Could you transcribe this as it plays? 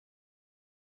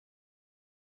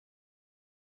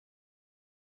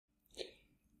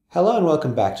Hello and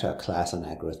welcome back to our class on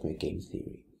algorithmic game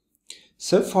theory.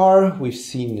 So far, we've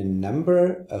seen a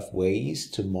number of ways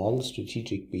to model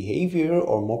strategic behavior,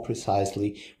 or more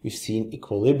precisely, we've seen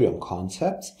equilibrium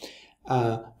concepts,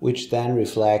 which then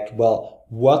reflect, well,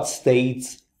 what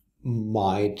states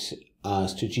might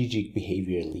strategic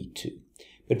behavior lead to.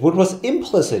 But what was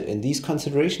implicit in these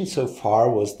considerations so far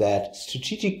was that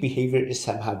strategic behavior is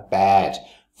somehow bad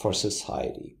for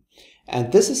society.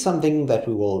 And this is something that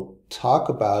we will talk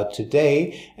about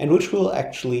today and which we'll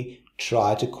actually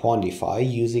try to quantify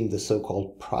using the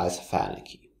so-called price of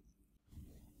anarchy.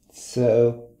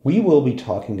 So we will be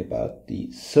talking about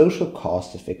the social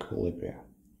cost of equilibrium.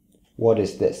 What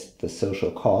is this, the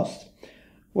social cost?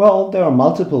 Well, there are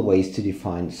multiple ways to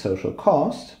define social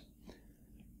cost.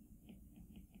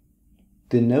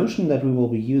 The notion that we will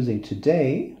be using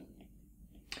today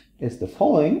is the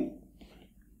following.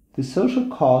 The social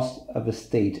cost of a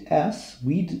state S,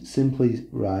 we'd simply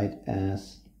write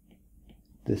as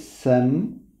the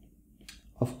sum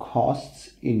of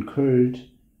costs incurred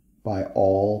by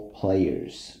all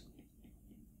players.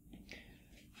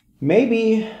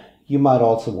 Maybe you might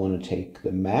also want to take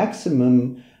the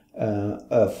maximum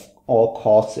of all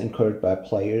costs incurred by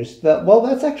players. Well,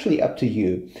 that's actually up to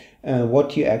you.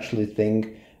 What you actually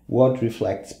think, what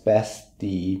reflects best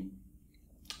the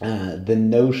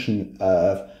notion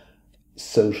of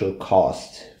social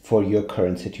cost for your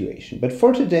current situation. But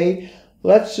for today,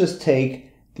 let's just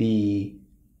take the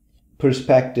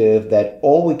perspective that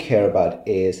all we care about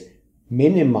is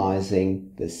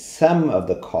minimizing the sum of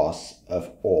the costs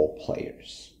of all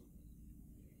players.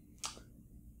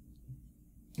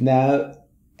 Now,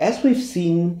 as we've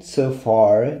seen so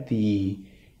far, the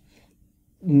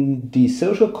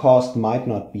social cost might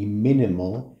not be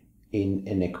minimal in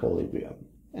an equilibrium.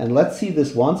 And let's see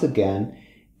this once again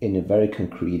in a very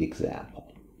concrete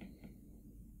example.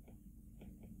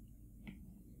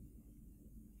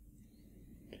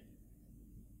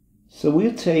 So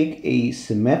we'll take a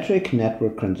symmetric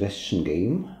network congestion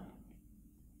game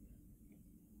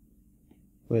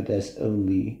where there's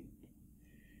only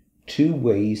two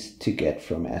ways to get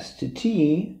from S to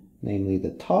T, namely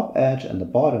the top edge and the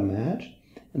bottom edge,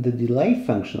 and the delay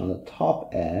function on the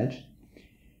top edge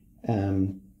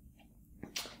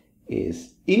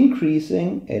is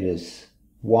increasing. It is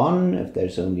 1 if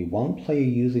there's only one player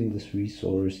using this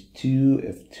resource, 2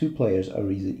 if two players are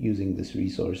using this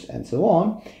resource, and so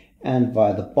on. And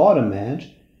via the bottom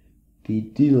edge, the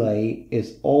delay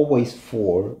is always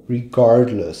 4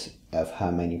 regardless of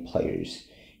how many players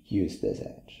use this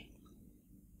edge.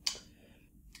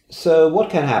 So what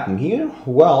can happen here?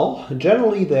 Well,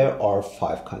 generally there are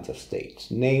 5 kinds of states,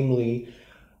 namely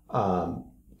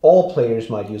all players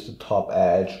might use the top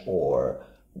edge, or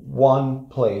one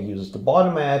player uses the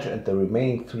bottom edge and the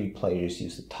remaining 3 players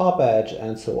use the top edge,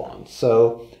 and so on.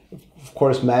 So, of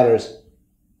course, matters,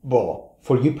 well,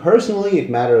 for you personally,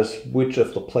 it matters which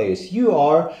of the players you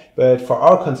are, but for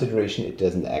our consideration, it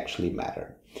doesn't actually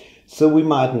matter. So we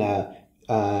might now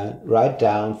write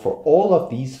down for all of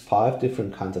these 5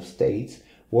 different kinds of states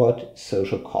what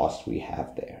social cost we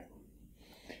have there.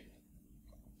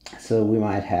 So we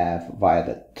might have via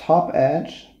the top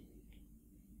edge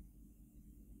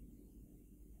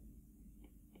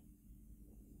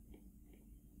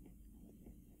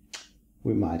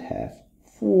we might have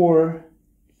 4,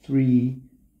 3,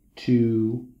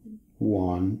 2,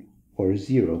 1, or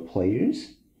 0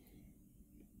 players.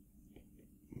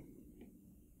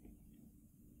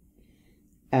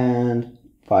 And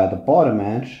via the bottom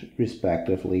edge,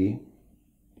 respectively,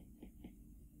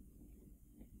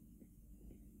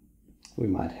 we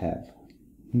might have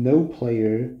no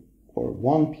player, or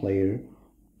 1 player,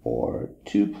 or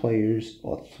 2 players,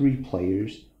 or 3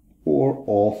 players, or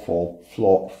all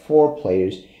 4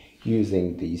 players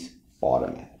using these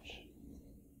bottom edge.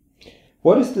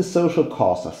 What is the social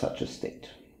cost of such a state?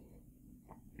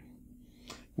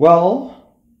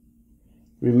 Well,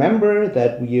 remember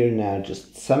that we are now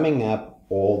just summing up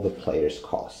all the players'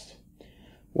 cost.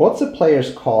 What's a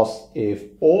player's cost if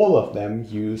all of them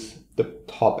use the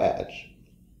top edge?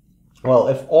 Well,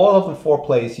 if all of the 4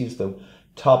 players use the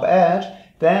top edge,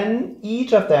 then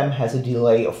each of them has a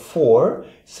delay of 4.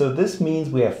 So this means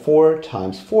we have 4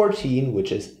 times 14,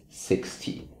 which is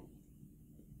 16.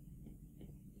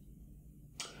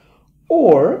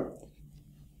 Or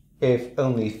if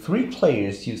only 3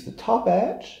 players use the top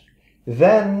edge,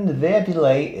 then their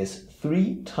delay is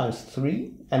 3 times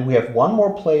 3, and we have 1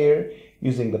 more player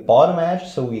using the bottom edge,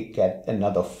 so we get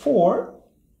another 4.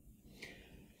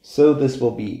 So this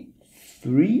will be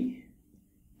 3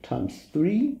 times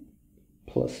 3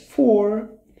 plus 4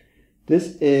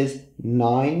 This is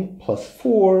 9 plus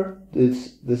 4,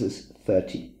 this is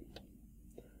 13.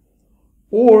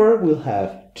 Or we'll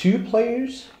have 2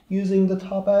 players using the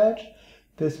top edge.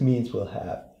 This means we'll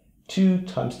have 2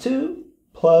 times 2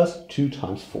 plus 2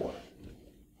 times 4.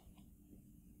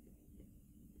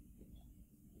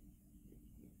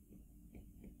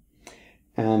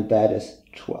 And that is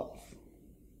 12.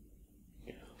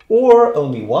 Or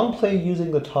only 1 player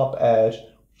using the top edge,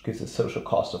 which gives a social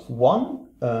cost of 1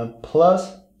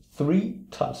 plus 3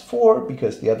 times 4,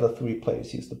 because the other 3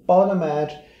 players use the bottom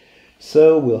edge.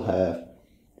 So we'll have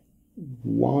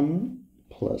 1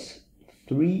 plus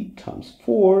 3 times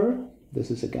 4,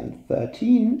 this is again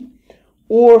 13.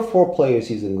 Or 4 players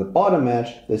using the bottom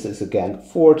edge, this is again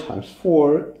 4 times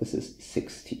 4, this is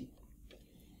 16.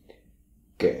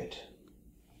 Good.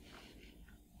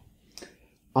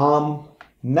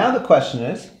 Now the question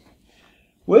is,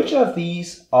 which of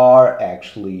these are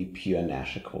actually pure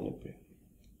Nash equilibrium?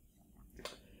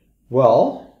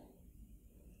 Well,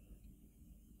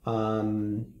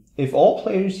 if all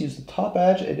players use the top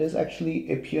edge, it is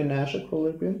actually a pure Nash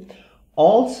equilibrium.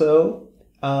 Also,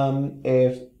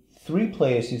 if 3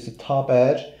 players use the top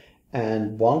edge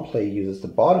and 1 player uses the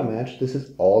bottom edge, this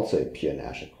is also a pure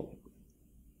Nash equilibrium.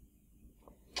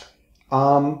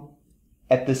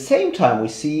 At the same time, we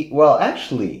see, well,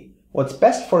 actually, what's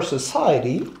best for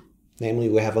society, namely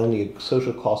we have only a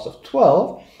social cost of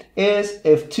 12, is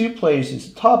if 2 players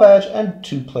use the top edge and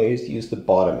 2 players use the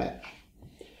bottom edge.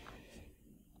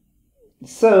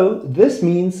 So this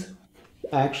means,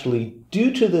 actually,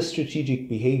 due to the strategic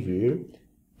behavior,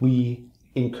 we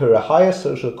incur a higher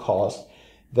social cost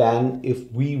than if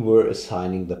we were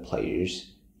assigning the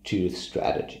players to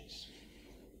strategies.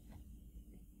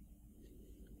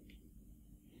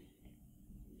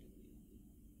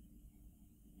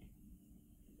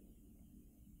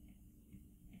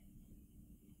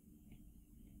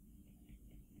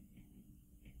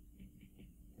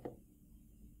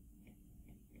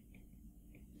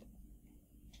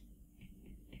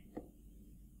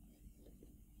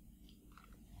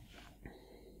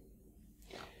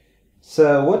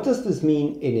 So what does this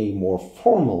mean in a more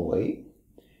formal way?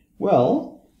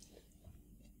 Well,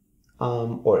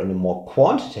 or in a more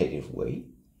quantitative way,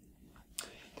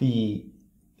 the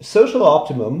social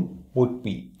optimum would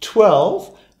be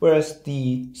 12, whereas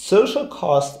the social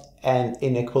cost and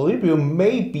in equilibrium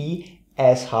may be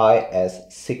as high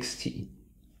as 16.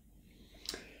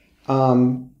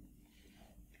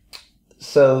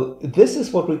 So this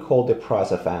is what we call the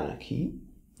price of anarchy.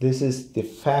 This is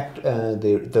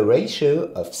the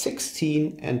ratio of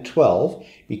 16 and 12,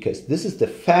 because this is the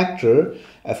factor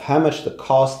of how much the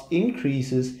cost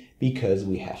increases because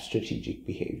we have strategic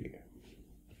behavior.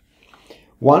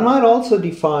 One might also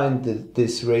define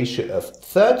this ratio of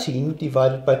 13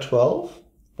 divided by 12.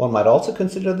 One might also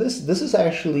consider this. This is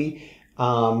actually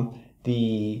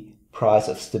the price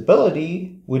of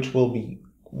stability, which we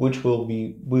will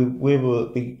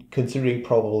be considering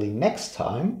probably next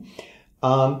time.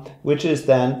 Which is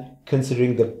then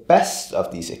considering the best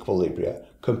of these equilibria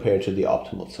compared to the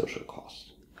optimal social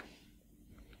cost.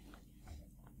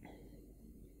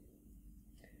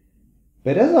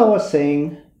 But as I was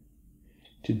saying,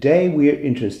 today we are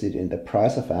interested in the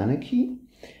price of anarchy,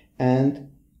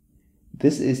 and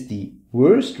this is the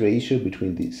worst ratio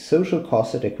between the social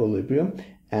cost at equilibrium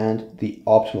and the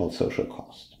optimal social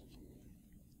cost.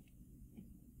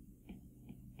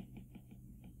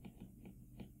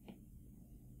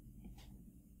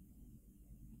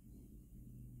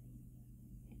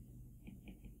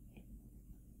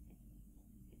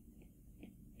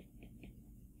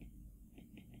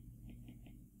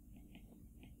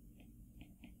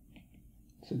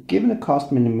 So given a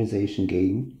cost minimization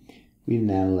game, we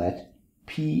now let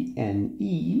P and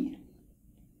E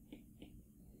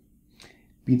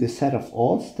be the set of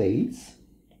all states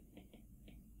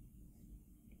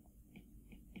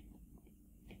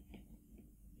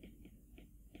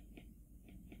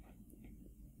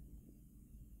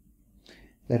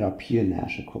that are pure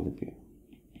Nash equilibrium.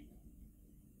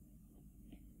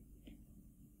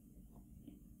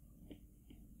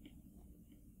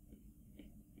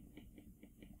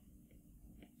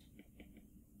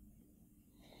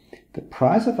 The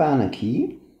price of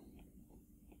anarchy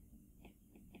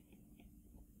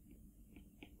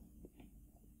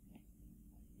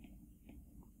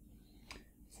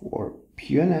for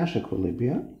pure Nash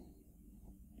equilibria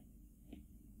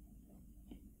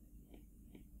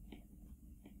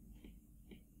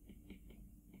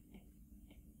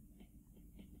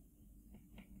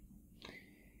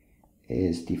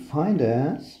is defined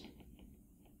as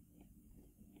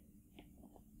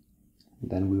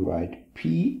then we write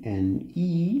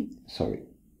PNE, sorry,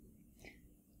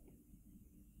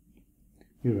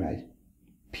 we write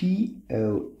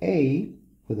POA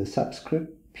with a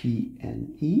subscript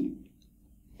PNE,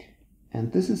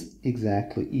 and this is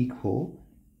exactly equal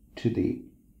to the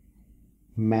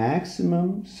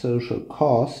maximum social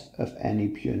cost of any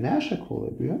pure Nash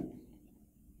equilibrium,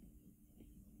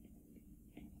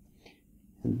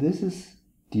 and this is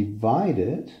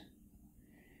divided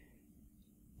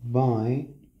by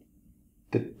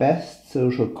the best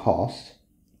social cost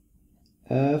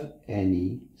of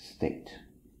any state.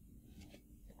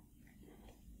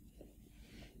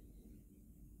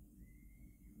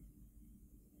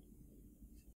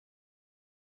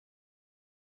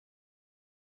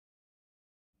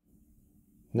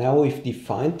 Now we've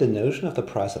defined the notion of the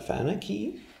price of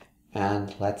anarchy,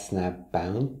 and let's now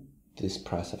bound this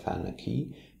price of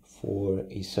anarchy for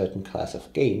a certain class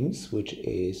of games, which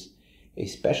is a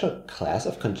special class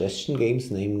of congestion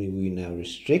games. Namely, we now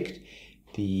restrict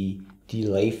the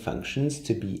delay functions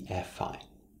to be affine.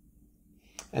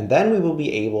 And then we will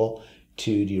be able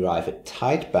to derive a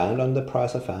tight bound on the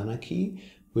price of anarchy,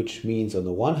 which means on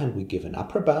the one hand we give an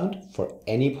upper bound for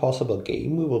any possible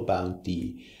game. We will bound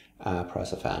the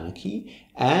price of anarchy,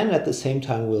 and at the same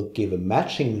time we'll give a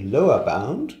matching lower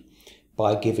bound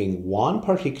by giving one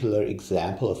particular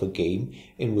example of a game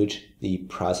in which the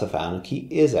price of anarchy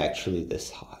is actually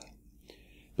this high.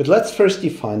 But let's first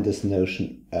define this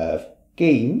notion of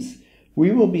games. We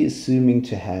will be assuming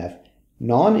to have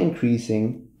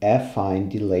non-increasing affine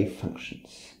delay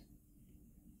functions.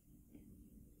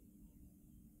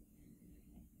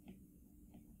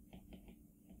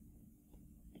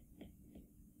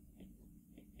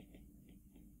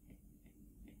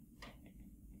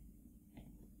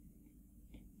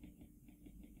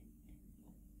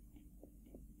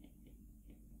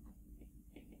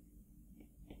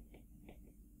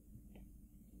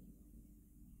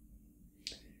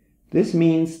 This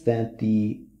means that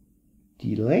the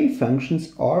delay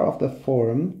functions are of the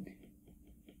form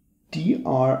dr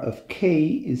of k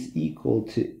is equal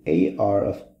to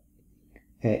ar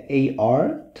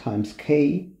times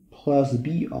k plus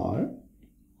br,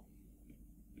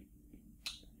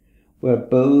 where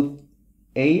both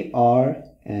ar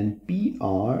and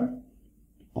br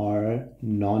are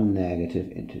non-negative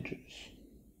integers.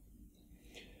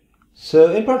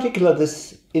 So in particular,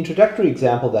 this introductory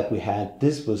example that we had,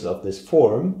 this was of this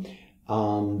form.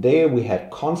 There we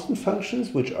had constant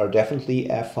functions, which are definitely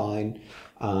affine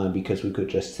because we could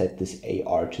just set this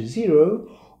ar to 0,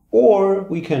 or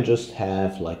we can just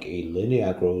have like a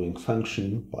linear growing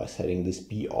function by setting this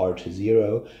br to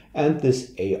 0 and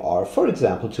this ar, for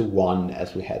example, to 1,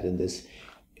 as we had in this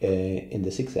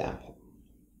example.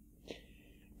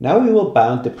 Now we will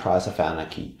bound the price of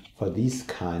anarchy for these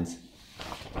kinds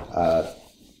of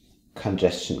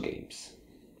congestion games.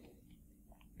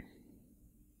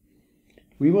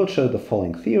 We will show the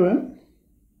following theorem.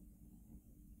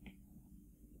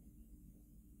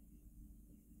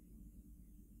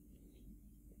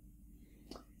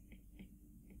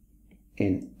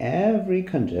 In every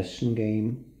congestion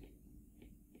game,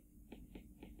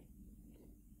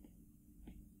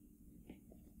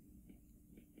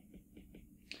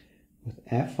 with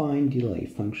affine delay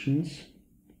functions,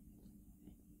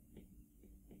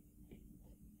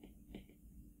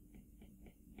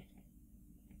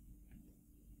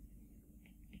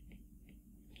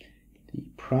 the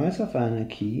price of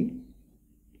anarchy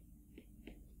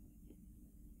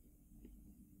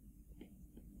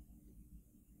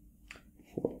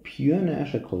for pure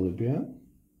Nash equilibria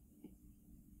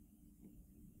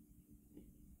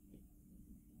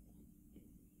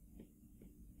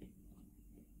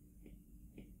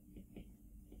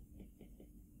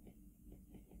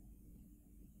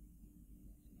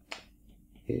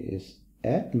is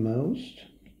at most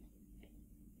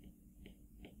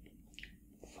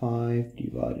 5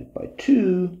 divided by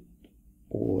 2,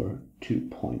 or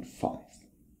 2.5.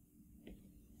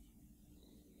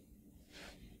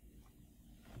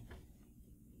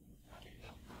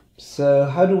 So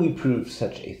how do we prove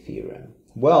such a theorem?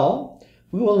 Well,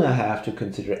 we will now have to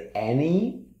consider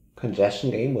any congestion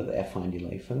game with affine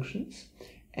delay functions,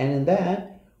 and in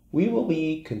that we will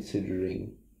be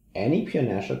considering any pure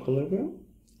Nash equilibrium,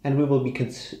 and we will be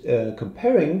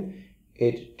comparing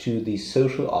it to the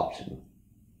social optimum.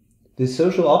 The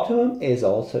social optimum is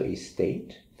also a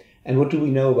state. And what do we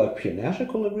know about pure Nash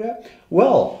equilibria?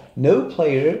 Well, no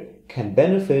player can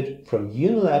benefit from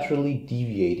unilaterally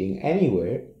deviating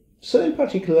anywhere. So in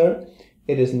particular,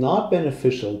 it is not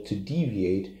beneficial to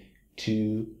deviate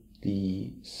to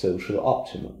the social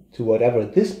optimum, to whatever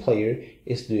this player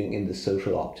is doing in the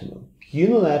social optimum.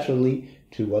 Unilaterally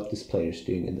to what this player is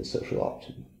doing in the social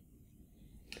optimum.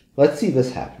 Let's see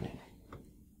this happening.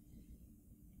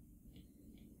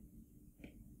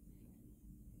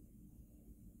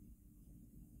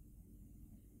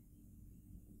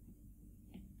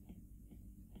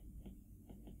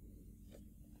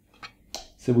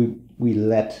 So we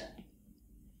let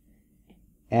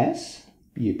S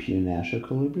be a pure Nash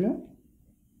equilibrium,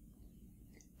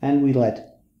 and we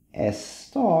let S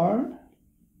star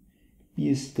be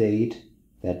a state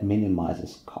that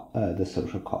minimizes the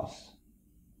social cost.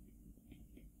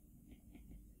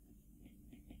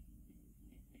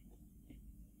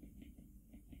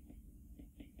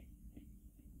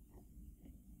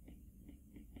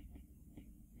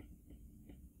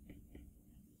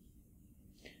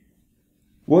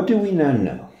 What do we now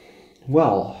know?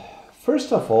 Well,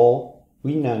 first of all,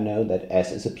 we now know that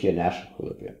S is a pure Nash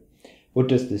equilibrium. What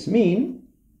does this mean?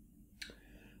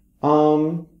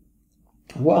 Well,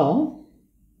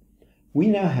 we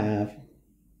now have,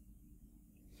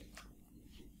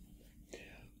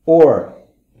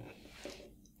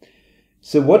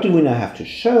 so what do we now have to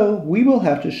show? We will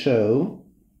have to show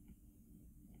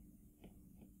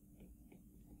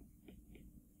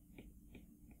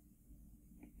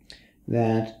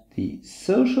that the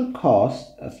social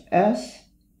cost of S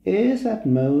is at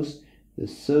most the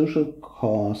social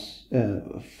cost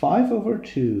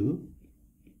 5/2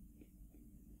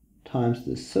 times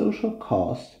the social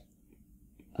cost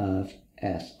of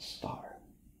S star.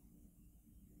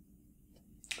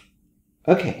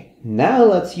 Okay, now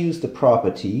let's use the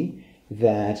property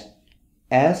that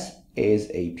S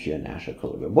is a pure Nash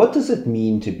equilibrium. What does it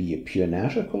mean to be a pure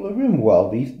Nash equilibrium? Well,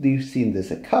 we've seen this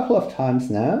a couple of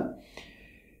times now.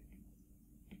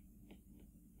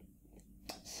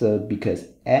 So because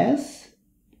S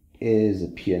is a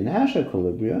pure Nash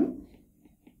equilibrium,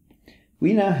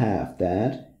 we now have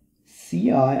that Ci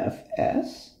of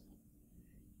S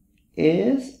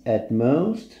is at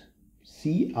most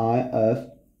Ci of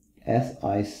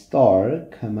Si star,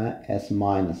 comma S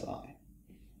minus I.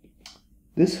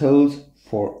 This holds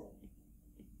for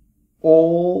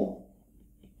all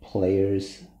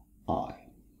players I.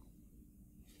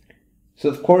 So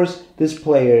of course, this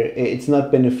player, it's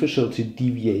not beneficial to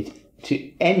deviate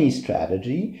to any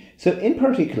strategy. So in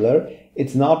particular,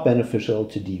 it's not beneficial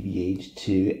to deviate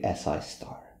to Si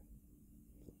star.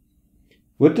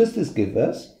 What does this give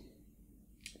us?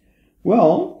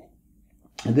 Well,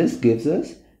 this gives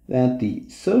us that the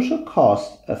social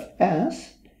cost of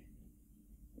S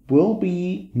will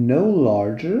be no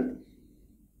larger,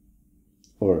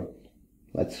 or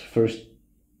let's first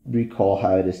recall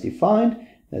how it is defined.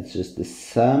 That's just the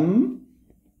sum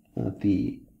of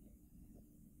the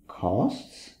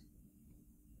costs,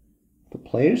 the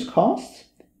player's costs,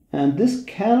 and this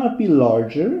cannot be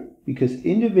larger because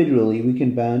individually we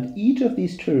can bound each of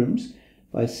these terms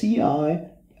by Ci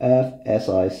of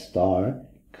Si star,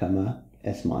 comma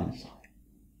S minus I.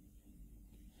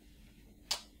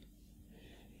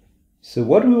 So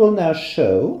what we will now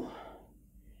show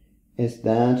is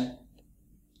that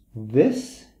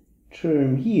this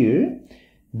term here,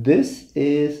 this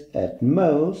is at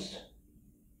most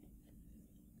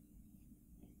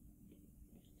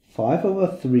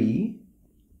 5/3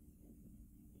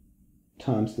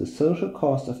 times the social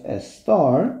cost of S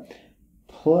star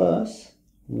plus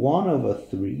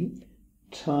 1/3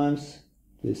 times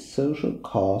the social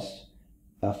cost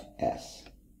of S.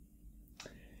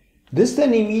 This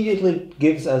then immediately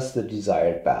gives us the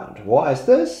desired bound. Why is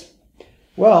this?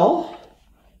 Well,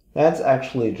 that's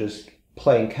actually just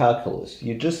plain calculus.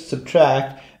 You just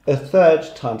subtract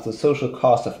 1/3 times the social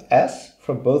cost of S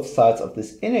from both sides of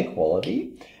this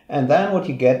inequality, and then what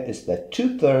you get is that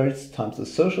 2/3 times the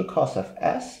social cost of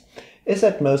S is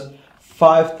at most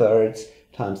 5/3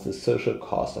 times the social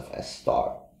cost of S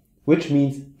star, which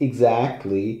means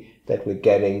exactly that we're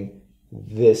getting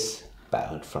this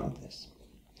bound from this.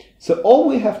 So all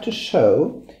we have to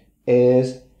show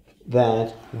is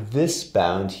that this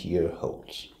bound here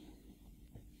holds.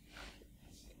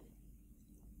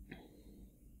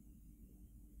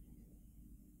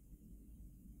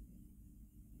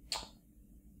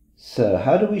 So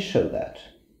how do we show that?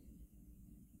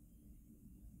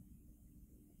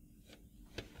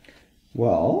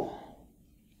 Well,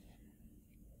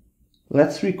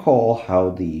 let's recall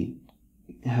how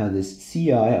this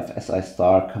Ci of Si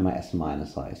star, comma S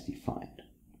minus I is defined.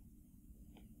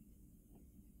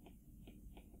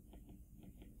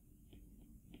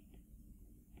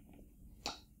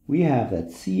 We have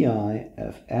that Ci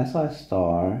of Si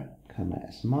star, comma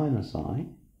S minus I,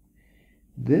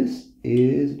 this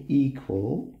is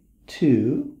equal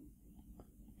to,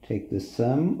 take the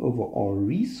sum over all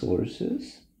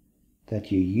resources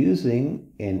that you're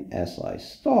using in SI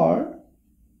star,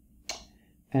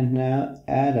 and now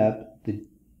add up the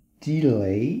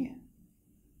delay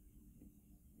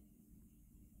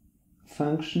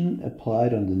function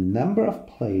applied on the number of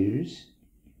players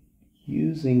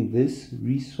using this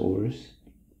resource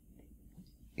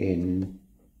in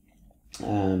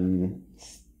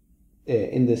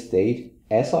the state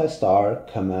SI star,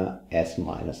 S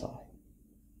minus I.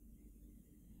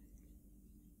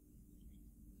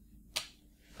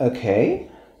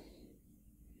 Okay,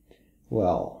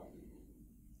 well,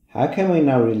 how can we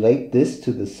now relate this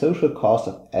to the social cost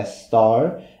of S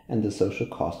star and the social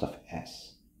cost of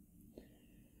S?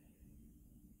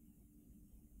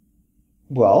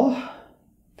 Well,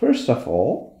 first of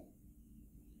all,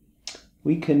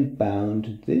 we can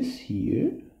bound this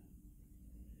here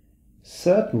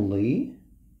certainly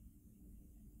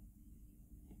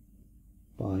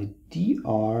by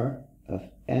dr of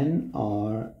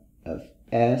nr of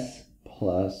S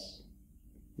plus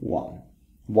 1.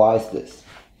 Why is this?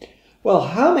 Well,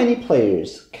 how many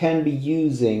players can be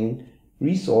using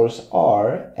resource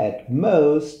R at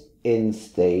most in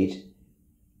state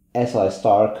SI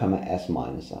star, S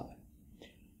minus I?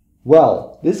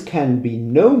 Well, this can be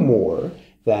no more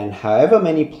than however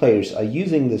many players are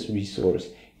using this resource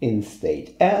in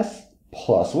state S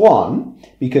plus 1,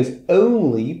 because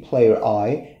only player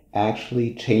I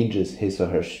actually changes his or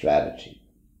her strategy.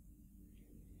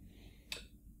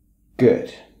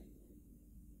 Good.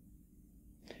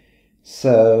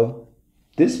 So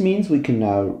this means we can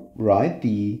now write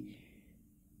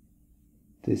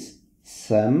this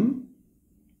sum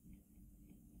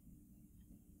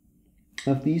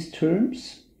of these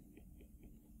terms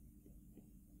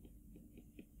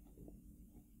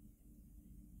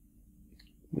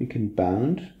we can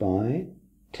bound by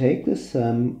take the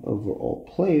sum over all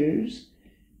players,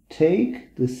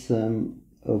 take the sum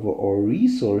over all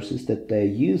resources that they're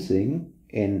using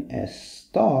in S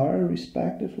star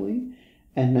respectively,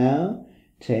 and now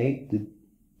take the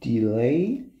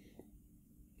delay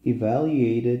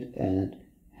evaluated at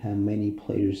how many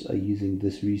players are using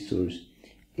this resource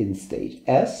in state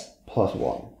S plus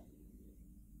 1.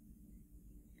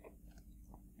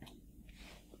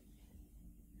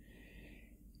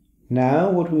 Now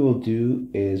what we will do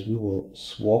is we will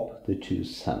swap the two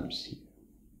sums here.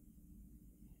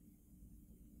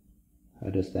 How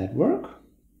does that work?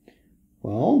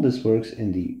 Well, this works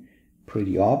in the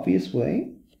pretty obvious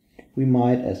way. We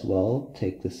might as well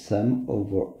take the sum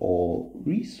over all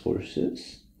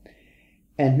resources.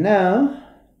 And now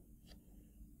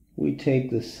we take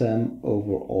the sum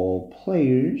over all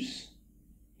players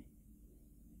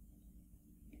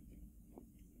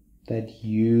that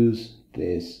use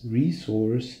this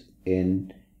resource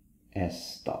in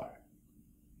S star.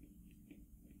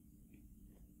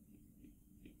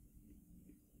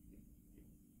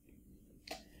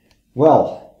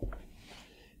 Well,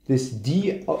 this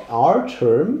dr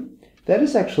term, that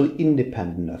is actually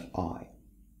independent of I.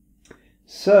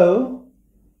 So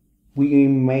we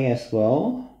may as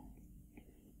well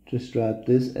just write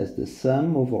this as the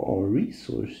sum over all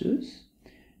resources,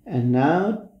 and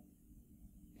now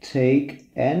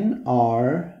take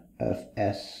nr of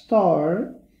S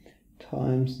star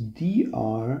times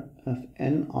dr of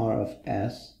nr of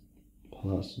S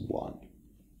plus 1.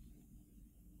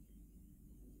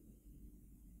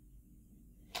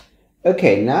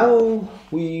 Okay, now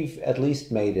we've at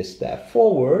least made a step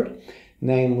forward,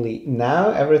 namely now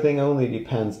everything only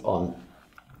depends on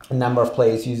number of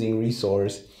players using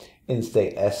resource in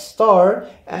state S star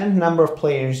and number of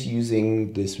players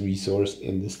using this resource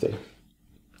in the state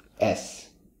S.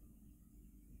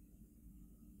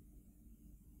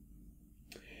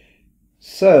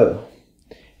 So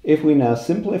if we now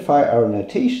simplify our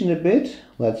notation a bit,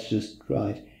 let's just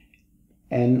write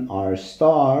nr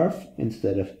star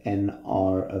instead of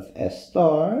nr of S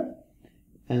star,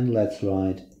 and let's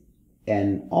write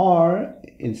nr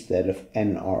instead of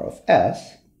nr of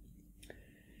S.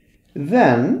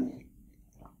 Then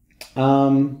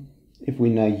if we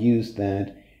now use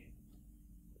that,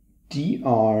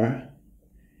 dr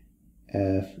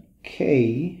of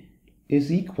k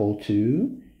is equal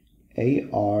to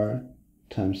ar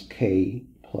times k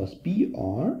plus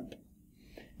br.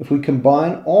 If we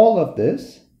combine all of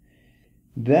this,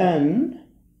 then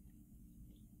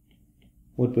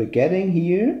what we're getting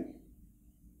here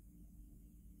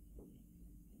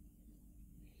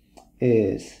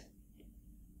is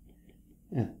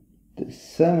the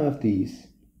sum of these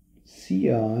ci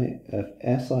of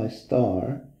Si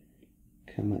star,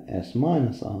 S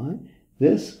minus I.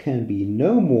 This can be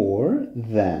no more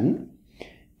than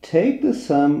take the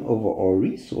sum over all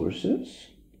resources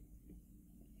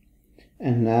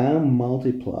and now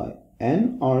multiply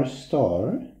NR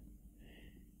star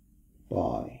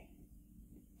by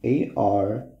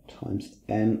AR times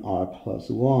NR plus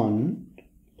 1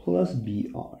 plus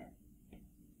BR.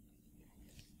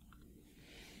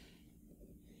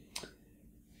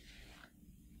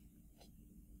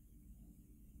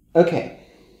 Okay,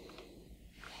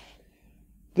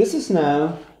 this is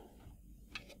now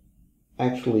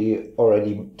actually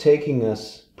already taking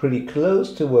us pretty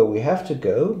close to where we have to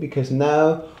go, because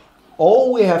now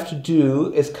all we have to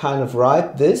do is kind of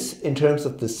write this in terms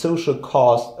of the social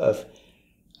cost of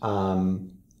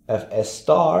S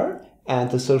star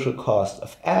and the social cost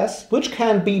of S, which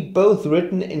can be both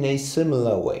written in a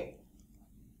similar way.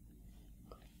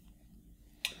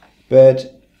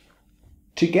 But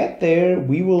to get there,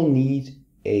 we will need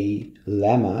a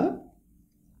lemma,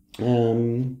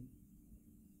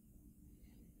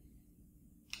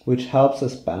 which helps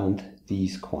us bound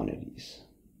these quantities.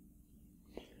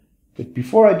 But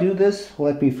before I do this,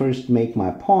 let me first make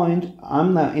my point.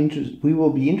 We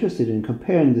will be interested in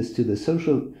comparing this to the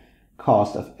social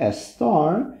cost of S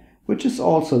star, which is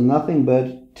also nothing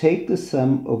but take the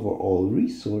sum over all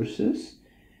resources,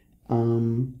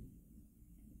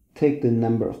 take the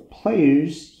number of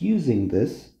players using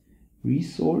this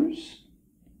resource,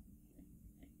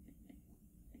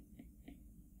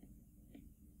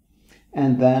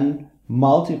 and then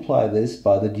multiply this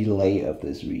by the delay of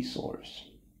this resource.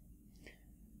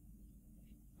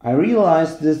 I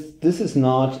realize this is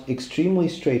not extremely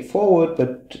straightforward,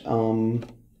 but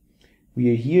we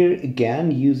are here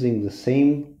again using the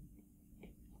same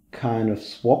kind of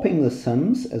swapping the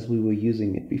sums as we were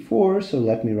using it before. So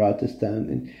let me write this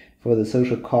down for the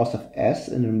social cost of S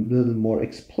in a little more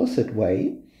explicit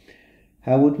way.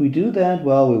 How would we do that?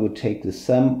 Well, we would take the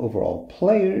sum over all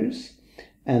players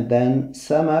and then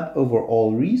sum up over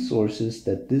all resources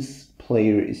that this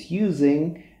player is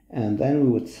using, and then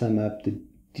we would sum up the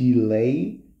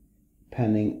delay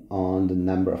depending on the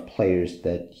number of players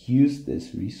that use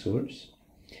this resource.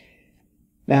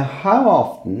 Now, how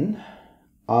often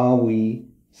are we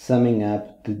summing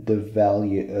up the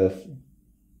value of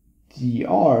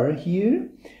dr here?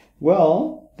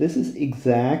 Well, this is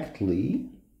exactly,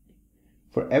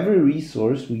 for every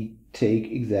resource we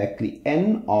take exactly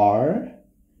nr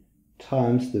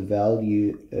times the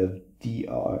value of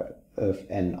dr of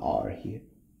nr here.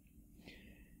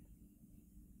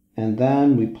 And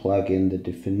then we plug in the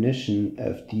definition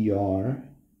of dr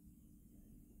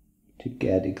to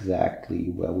get exactly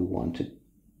where we want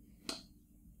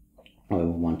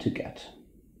to get.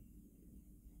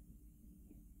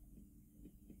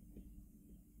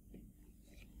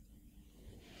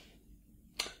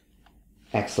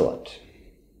 Excellent.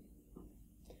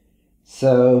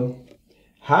 So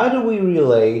how do we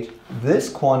relate this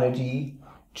quantity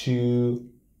to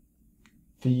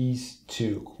these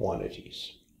two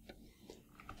quantities?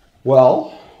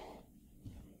 Well,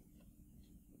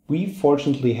 we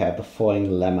fortunately have the following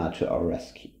lemma to our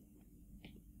rescue.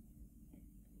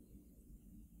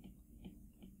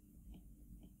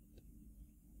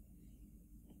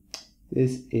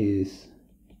 This is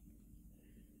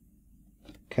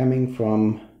coming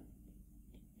from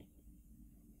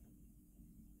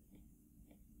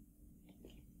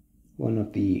one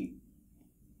of the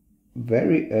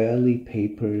very early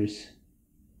papers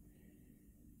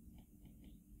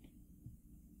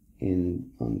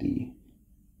on the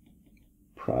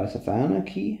price of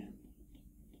Anarchy.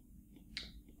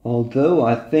 Although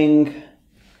I think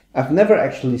I've never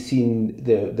actually seen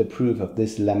the proof of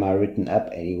this lemma written up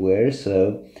anywhere,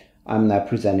 so I'm now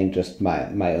presenting just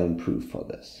my own proof for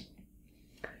this.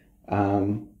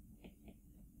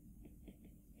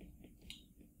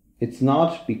 It's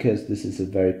not because this is a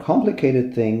very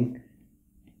complicated thing,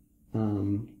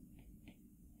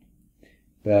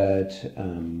 but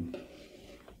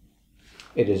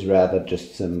it is rather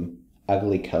just some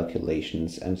ugly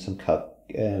calculations and some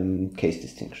case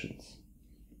distinctions.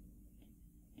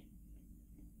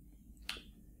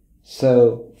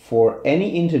 So for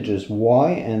any integers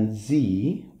y and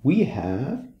z, we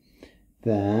have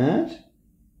that,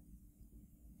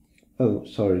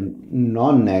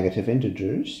 non-negative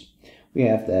integers, we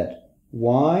have that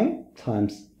y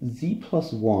times z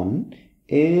plus 1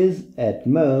 is at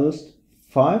most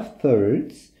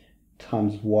 5/3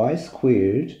 times y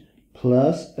squared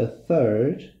plus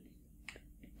 1/3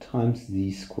 times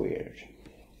z squared.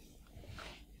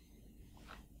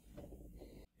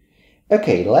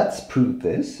 Okay, let's prove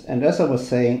this. And as I was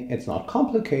saying, it's not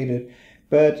complicated,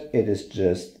 but it is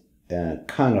just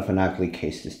kind of an ugly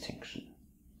case distinction.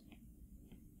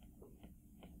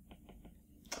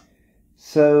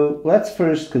 So let's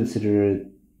first consider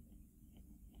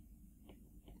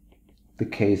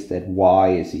the case that y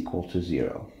is equal to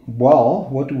 0. Well,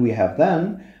 what do we have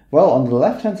then? Well, on the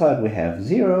left-hand side we have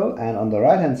 0, and on the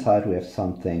right-hand side we have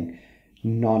something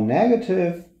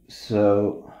non-negative,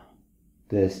 so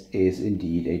this is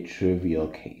indeed a trivial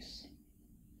case.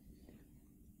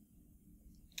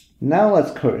 Now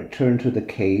let's turn to the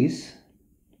case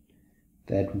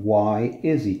that y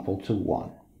is equal to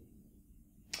 1.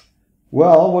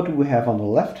 Well, what do we have on the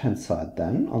left-hand side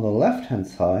then? On the left-hand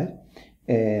side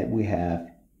we have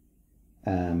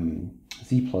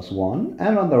z plus 1,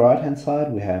 and on the right-hand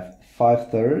side we have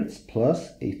 5/3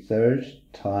 plus 1/3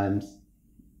 times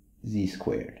z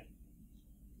squared.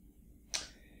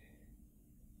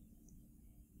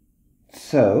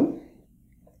 So,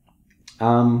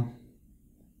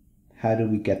 how do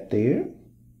we get there?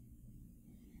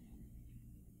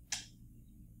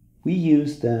 We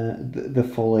use the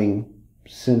following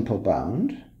simple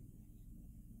bound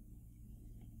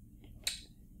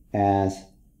as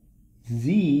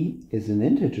z is an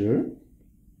integer.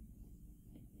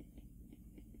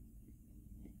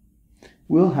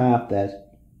 We'll have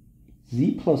that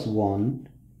z plus 1,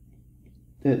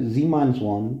 z minus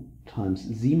 1 times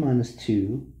z minus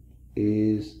 2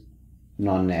 is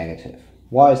non-negative.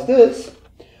 Why is this?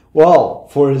 Well,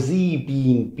 for z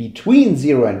being between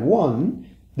 0 and 1,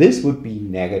 this would be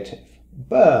negative.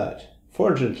 But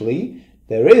fortunately,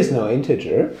 there is no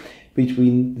integer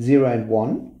between 0 and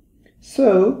 1,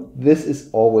 so this is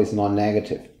always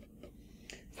non-negative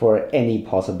for any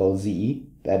possible z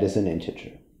that is an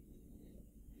integer.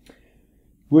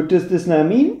 What does this now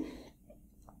mean?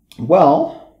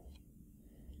 Well,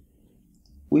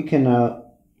 we can now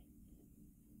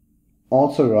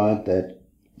also write that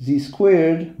z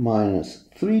squared minus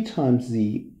 3 times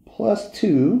z plus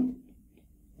 2,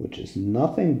 which is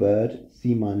nothing but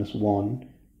z minus 1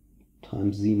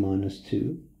 times z minus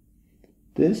 2,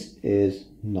 this is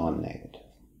non-negative.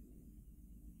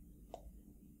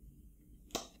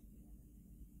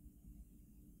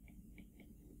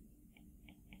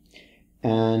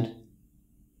 And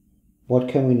what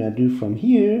can we now do from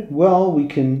here? Well, we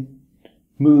can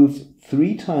move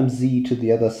 3 times z to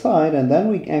the other side, and then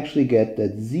we actually get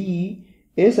that z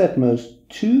is at most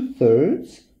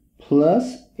 2/3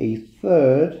 plus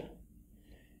 1/3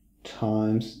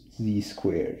 times z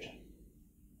squared.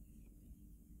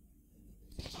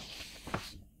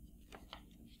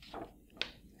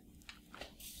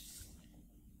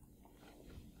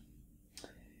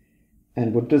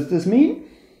 And what does this mean?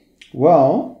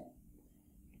 Well,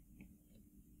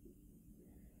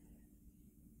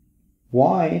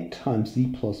 y times z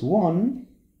plus 1,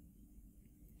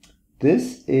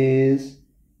 this is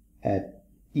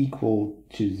equal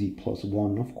to z plus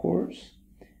 1, of course.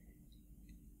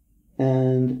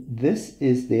 And this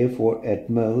is therefore at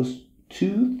most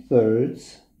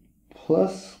 2/3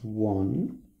 plus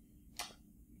 1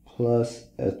 plus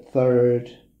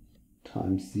 1/3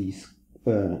 times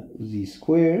z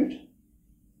squared.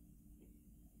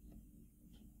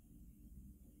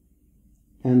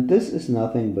 And this is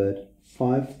nothing but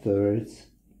 5/3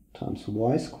 times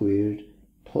y squared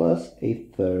plus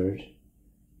 1/3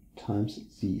 times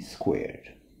z squared.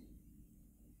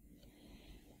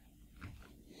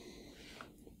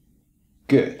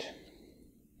 Good.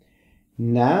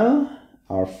 Now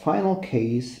our final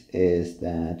case is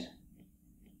that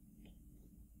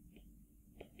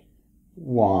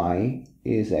y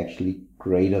is actually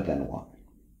greater than 1.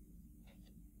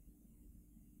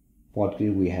 What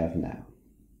do we have now?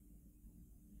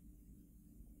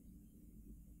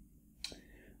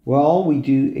 Well, we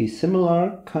do a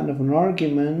similar kind of an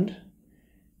argument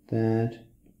that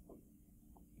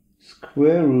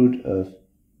square root of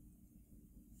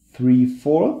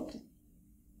 3/4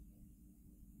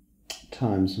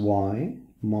 times y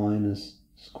minus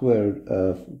square root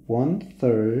of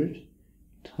 1/3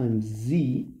 times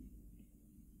z,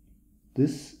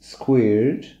 this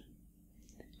squared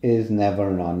is never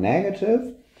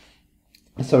non-negative.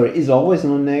 Sorry, is always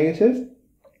non-negative.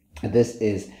 This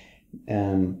is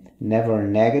never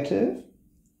negative.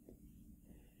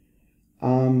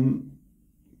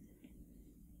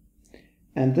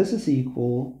 And this is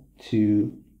equal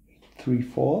to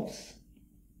 3/4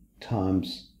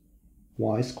 times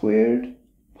y squared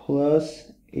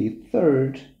plus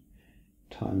 1/3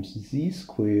 times z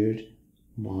squared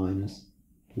minus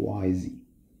yz.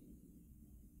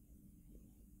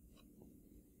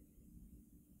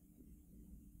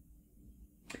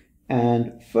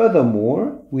 And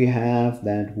furthermore, we have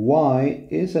that y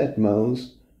is at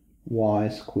most y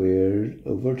squared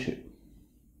over 2.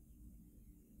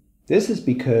 This is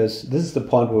because this is the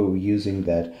point where we're using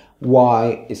that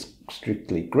y is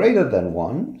strictly greater than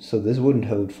 1, so this wouldn't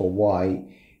hold for y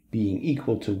being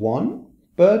equal to 1,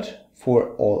 but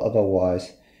for all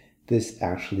otherwise, this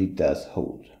actually does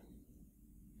hold.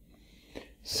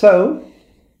 So,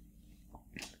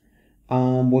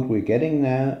 what we're getting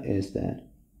now is that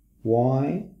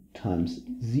y times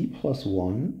z plus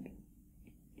 1,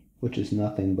 which is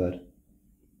nothing but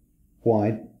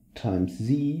y times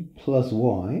z plus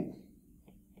y,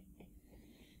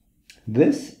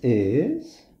 this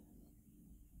is,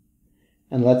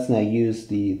 and let's now use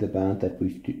the bound that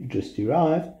we've just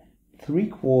derived,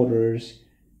 3/4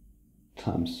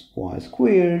 times y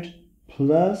squared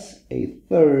plus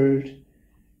 1/3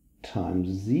 times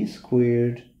z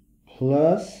squared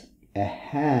plus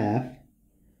 1/2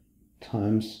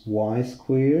 times y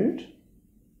squared.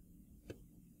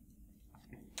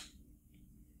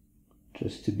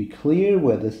 Just to be clear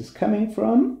where this is coming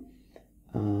from,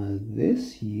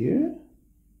 this here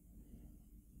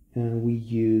we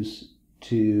use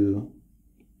to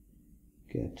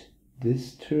get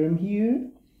this term here,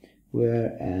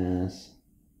 whereas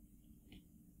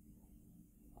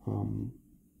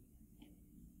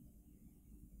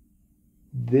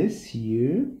this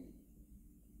here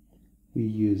we're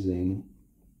using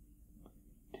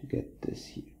to get this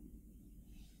here.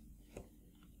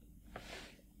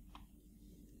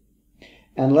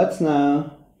 And let's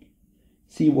now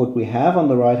see what we have on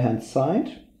the right hand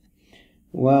side.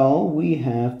 Well, we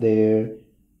have there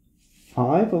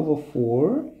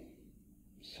 5/4.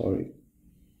 Sorry,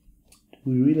 do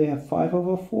we really have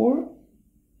 5/4?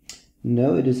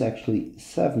 No, it is actually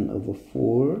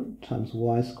 7/4 times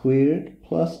y squared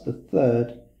plus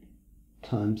 1/3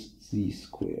 times z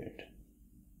squared.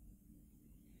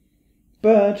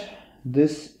 But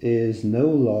this is no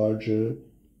larger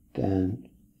than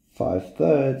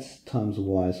 5/3 times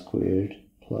y squared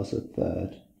plus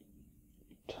 1/3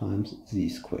 times z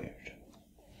squared.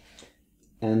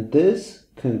 And this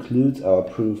concludes our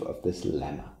proof of this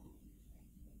lemma.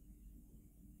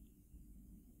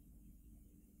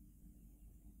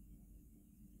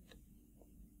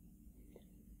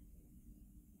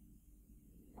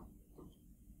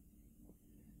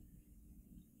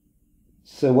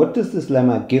 So what does this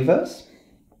lemma give us?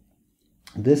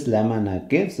 This lemma now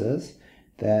gives us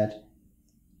that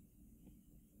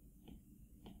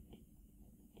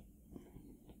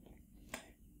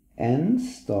n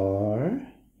star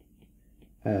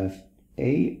of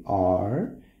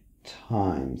AR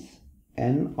times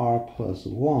NR plus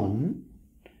 1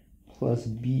 plus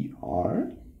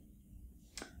BR,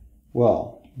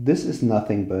 well, this is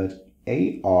nothing but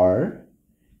AR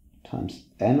times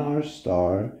NR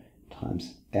star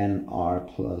times NR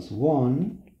plus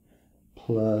 1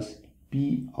 plus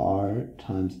BR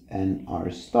times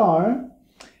NR star.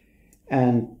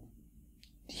 And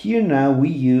here now we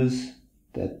use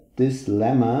that this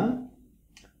lemma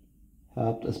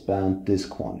helped us bound this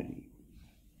quantity.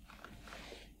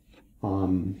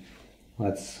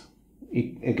 Let's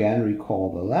again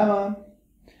recall the lemma.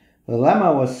 The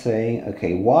lemma was saying,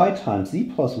 okay, y times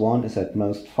z plus 1 is at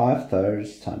most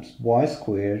 5/3 times y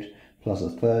squared plus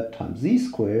 1/3 times z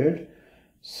squared.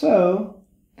 So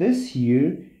this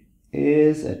here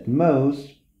is at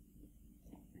most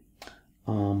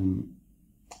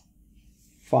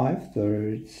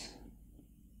 5/3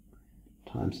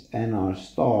 times NR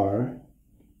star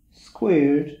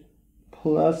squared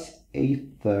plus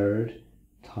 1/3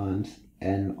 times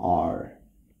NR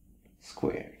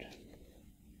squared.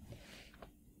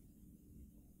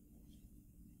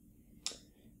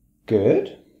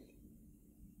 Good.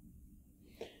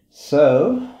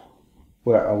 So,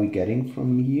 where are we getting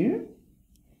from here?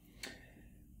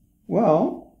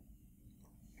 Well,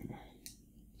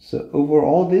 so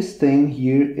overall this thing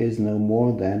here is no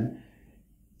more than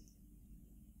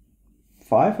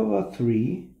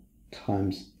 5/3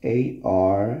 times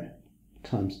AR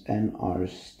times NR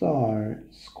star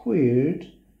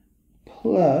squared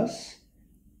plus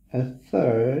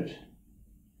 1/3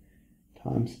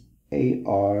 times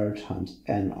AR times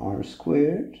NR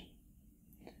squared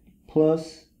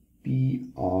plus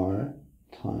BR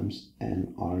times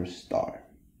NR star.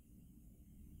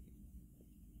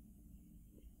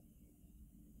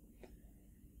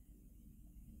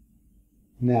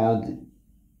 Now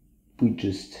we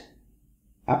just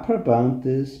upper bound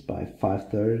this by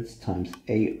 5/3 times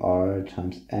AR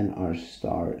times NR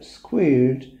star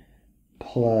squared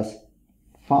plus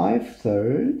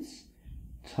 5/3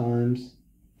 times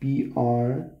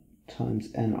BR times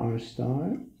NR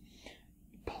star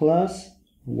plus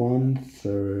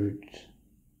 1/3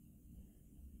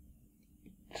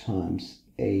 times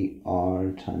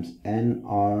AR times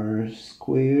NR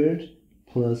squared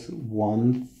plus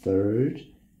 1/3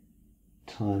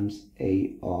 times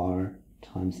AR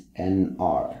times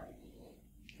NR.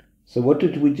 So what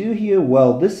did we do here?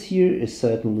 Well, this here is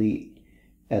certainly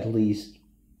at least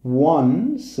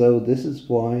 1, so this is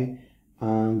why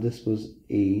this was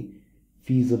a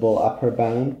feasible upper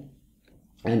bound.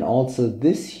 And also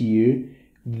this here,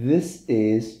 this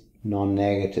is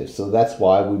non-negative, so that's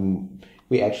why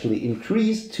we actually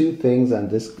increased two things, and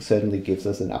this certainly gives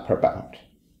us an upper bound.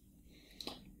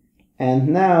 And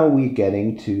now we're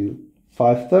getting to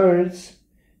 5/3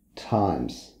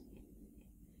 times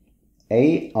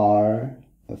AR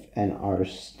of NR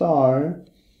star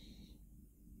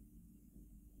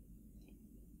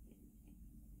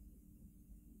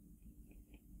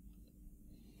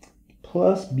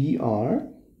plus BR,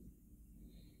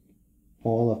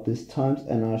 all of this times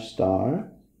NR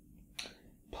star,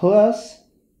 plus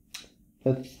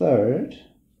 1/3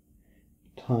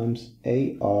 times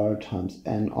AR times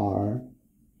NR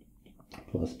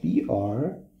plus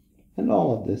BR, and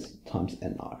all of this times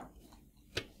NR.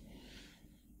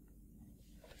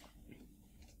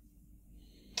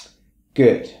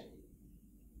 Good.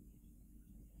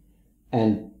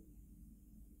 And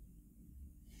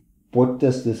what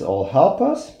does this all help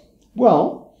us?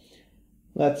 Well,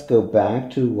 let's go back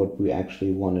to what we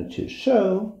actually wanted to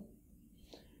show.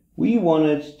 We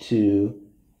wanted to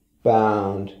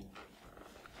bound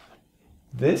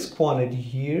this quantity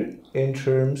here in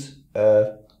terms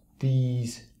of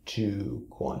these two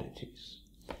quantities.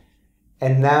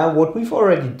 And now what we've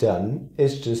already done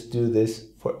is just do this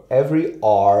for every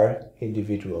R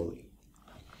individually.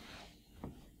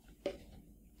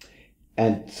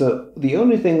 And so the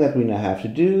only thing that we now have to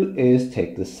do is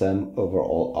take the sum over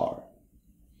all R.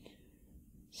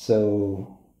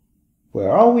 So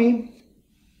where are we?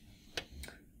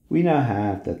 We now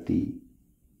have that the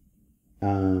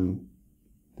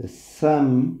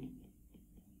sum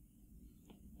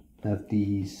of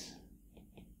these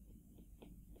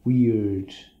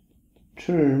weird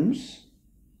terms,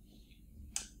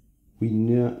 we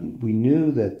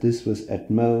knew that this was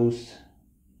at most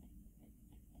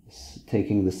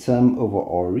taking the sum over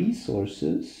all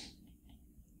resources,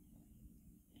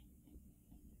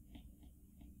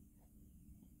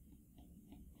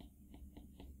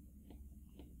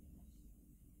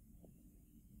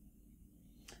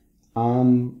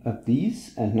 of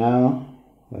these. And now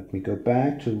let me go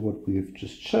back to what we've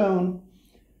just shown.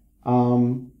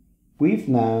 We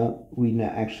now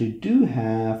actually do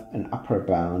have an upper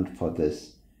bound for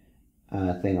this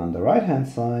thing on the right hand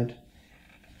side.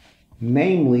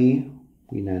 Namely,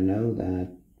 we now know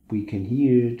that we can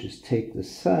here just take the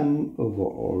sum over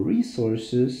all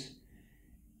resources,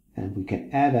 and we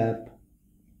can add up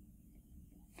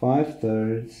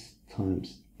 5/3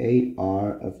 times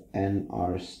AR of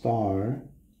NR star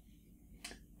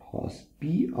plus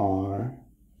BR,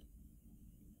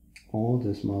 all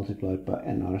this multiplied by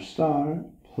NR star,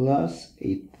 plus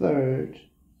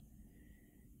 1/3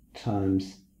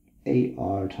 times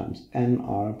AR times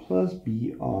NR plus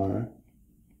BR,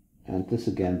 and this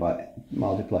again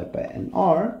multiplied by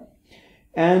NR.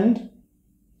 And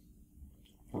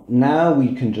now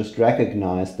we can just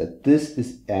recognize that this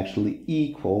is actually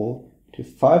equal to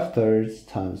 5/3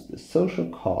 times the social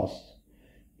cost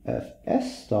of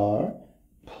S star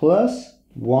plus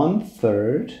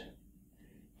 1/3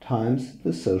 times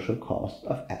the social cost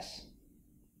of S.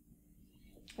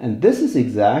 And this is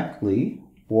exactly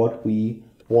what we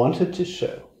wanted to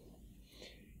show.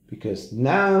 Because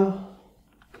now,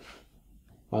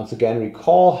 once again,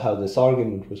 recall how this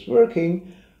argument was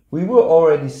working. We were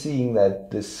already seeing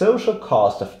that the social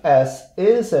cost of S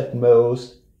is at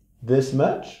most this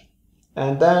much.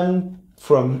 And then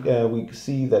from we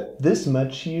see that this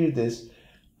much here, this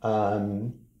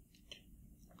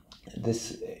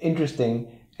interesting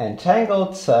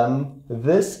entangled sum,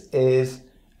 this is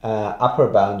upper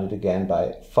bounded again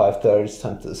by 5/3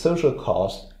 times the social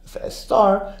cost of S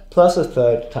star plus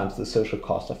 1/3 times the social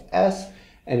cost of S.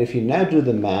 And if you now do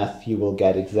the math, you will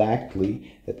get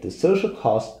exactly that the social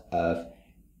cost of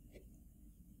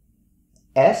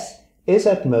S is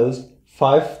at most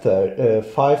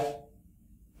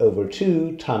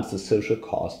 5/2 times the social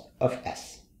cost of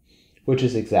S, which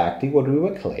is exactly what we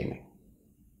were claiming.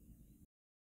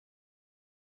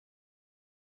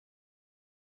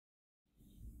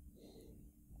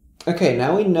 Okay,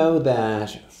 now we know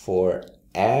that for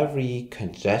every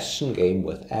congestion game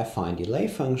with affine delay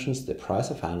functions, the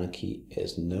price of anarchy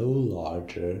is no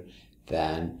larger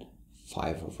than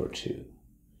 5/2.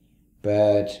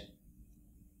 But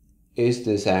is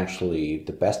this actually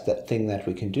the best thing that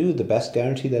we can do, the best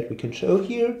guarantee that we can show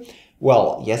here?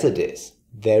 Well, yes it is.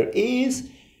 There is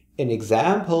an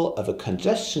example of a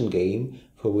congestion game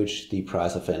for which the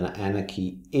price of an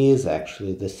anarchy is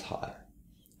actually this high.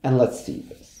 And let's see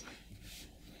this.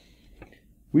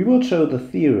 We will show the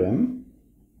theorem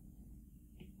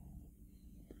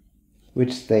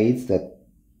which states that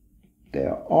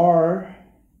there are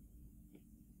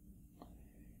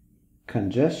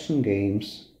congestion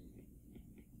games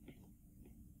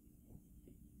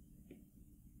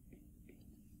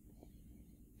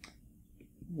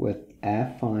with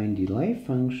affine delay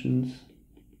functions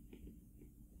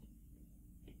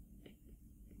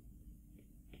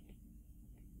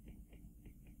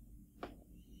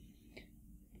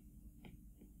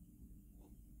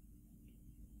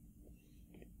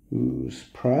whose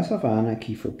price of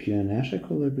anarchy for pure Nash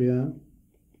equilibria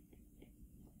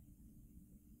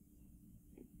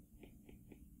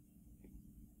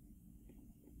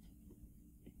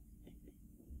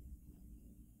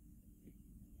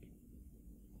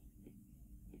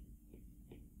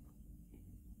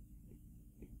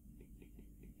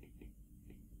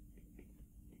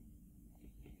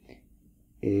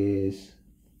is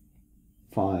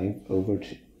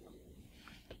 5/2.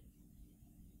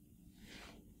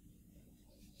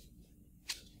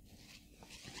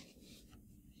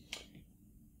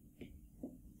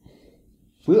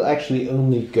 We'll actually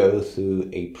only go through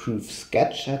a proof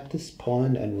sketch at this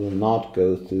point and will not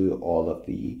go through all of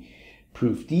the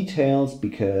proof details,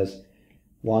 because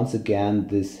once again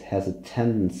this has a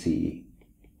tendency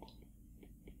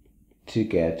to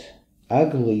get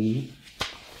ugly.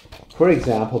 For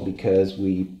example, because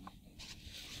we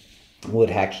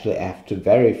would actually have to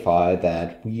verify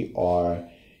that we are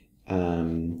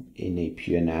in a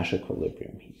pure Nash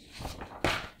equilibrium.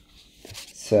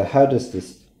 So how does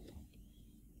this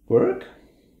work?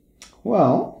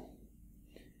 Well,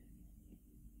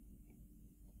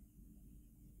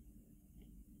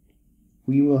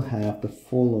 we will have the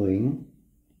following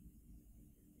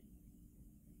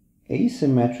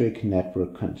asymmetric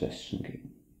network congestion game.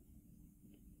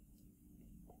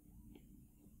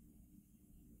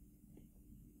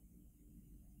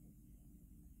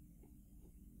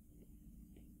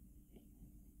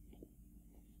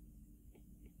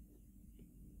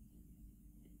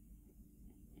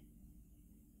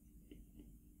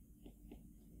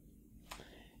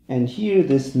 And here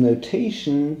this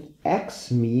notation x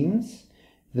means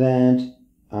that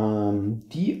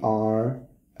dr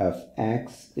of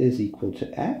x is equal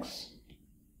to x.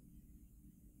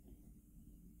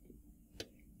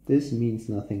 This means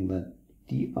nothing but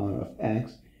dr of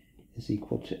x is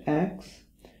equal to x,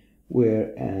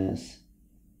 whereas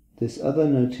this other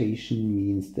notation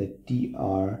means that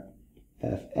dr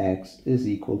of x is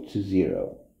equal to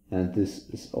 0, and this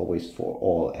is always for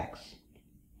all x.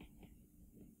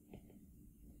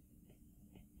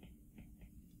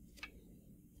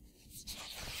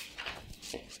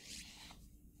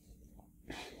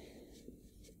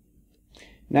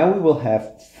 Now we will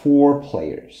have 4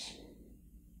 players,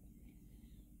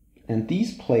 and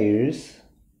these players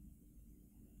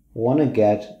want to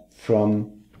get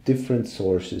from different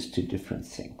sources to different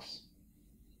sinks.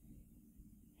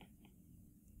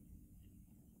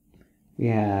 We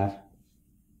have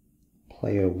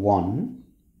player 1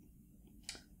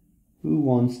 who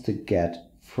wants to get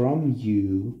from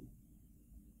U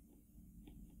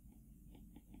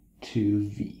to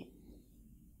V.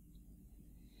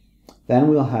 Then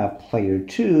we'll have player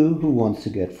 2 who wants to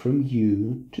get from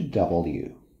U to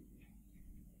W.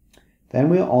 Then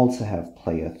we'll also have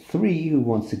player 3 who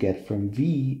wants to get from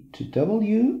V to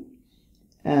W.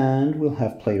 And we'll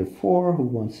have player 4 who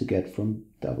wants to get from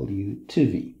W to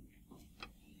V.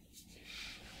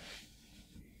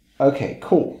 Okay,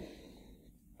 cool.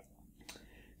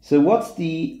 So what's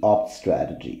the opt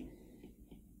strategy?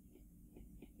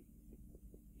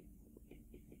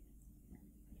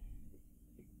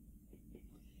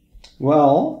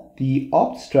 Well, the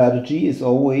opt strategy is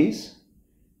always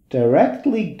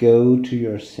directly go to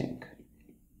your sink.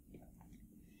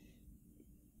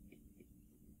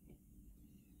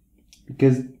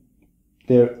 Because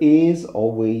there is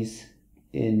always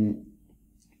an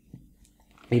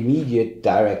immediate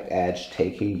direct edge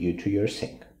taking you to your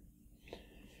sink.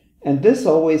 And this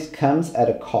always comes at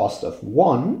a cost of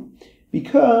 1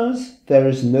 because there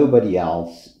is nobody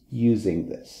else using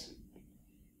this.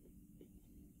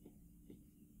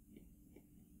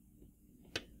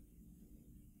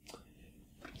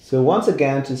 So once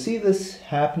again, to see this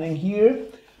happening here,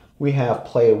 we have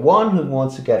player 1 who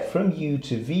wants to get from U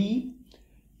to V,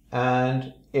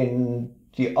 and in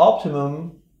the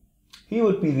optimum, he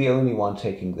would be the only one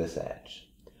taking this edge.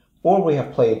 Or we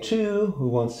have player 2 who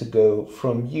wants to go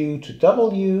from U to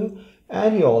W,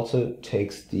 and he also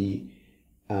takes the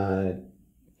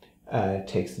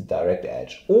takes the direct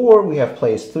edge. Or we have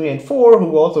players 3 and 4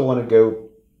 who also want to go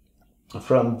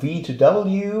from V to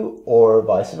W or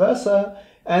vice versa,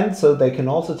 and so they can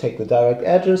also take the direct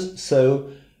edges, so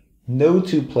no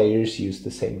two players use the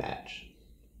same edge.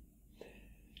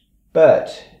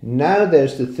 But now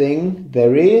there's the thing,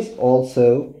 there is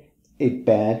also a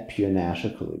bad pure Nash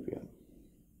equilibrium.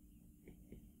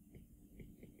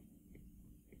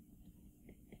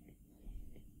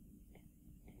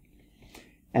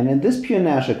 And in this pure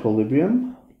Nash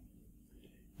equilibrium,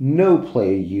 no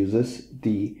player uses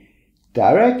the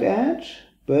direct edge,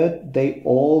 but they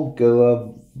all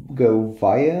go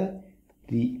via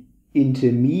the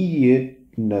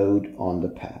intermediate node on the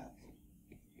path.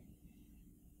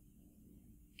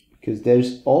 Because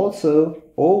there's also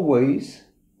always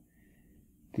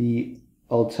the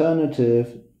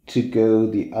alternative to go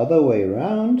the other way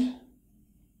around,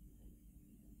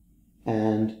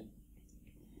 and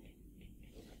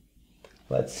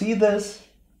let's see this.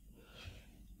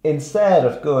 Instead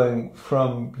of going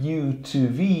from U to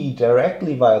V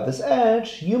directly via this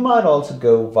edge, you might also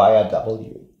go via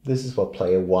W. This is what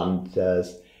player 1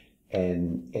 does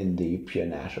in the pure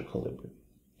Nash equilibrium.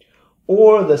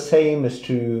 Or the same is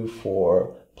true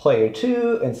for player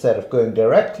 2. Instead of going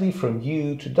directly from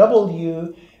U to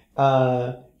W,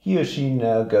 he or she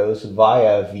now goes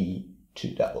via V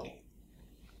to W.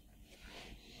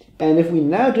 And if we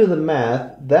now do the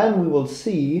math, then we will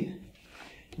see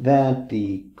that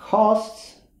the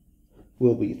costs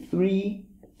will be 3,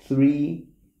 3,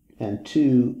 and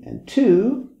 2, and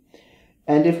 2.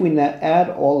 And if we now add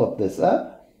all of this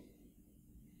up,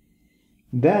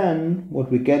 then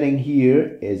what we're getting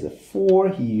here is a 4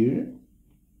 here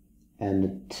and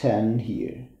a 10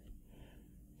 here.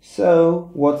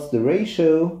 So what's the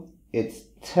ratio? It's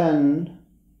 10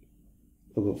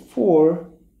 over 4,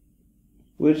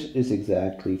 which is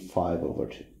exactly 5 over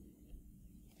 2.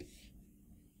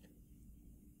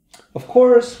 Of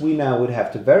course, we now would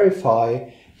have to verify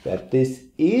that this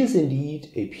is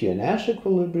indeed a pure Nash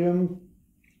equilibrium,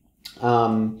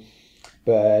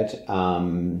 but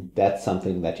that's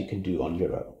something that you can do on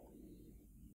your own.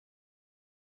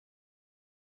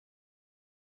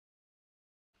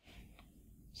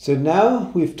 So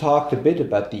now we've talked a bit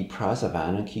about the price of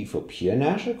anarchy for pure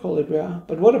Nash equilibria,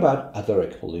 but what about other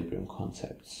equilibrium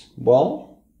concepts? Well,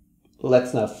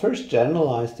 let's now first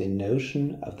generalize the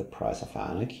notion of the price of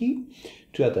anarchy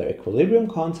to other equilibrium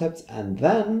concepts, and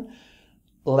then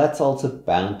let's also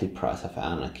bound the price of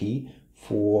anarchy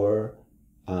for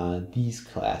these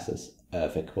classes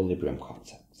of equilibrium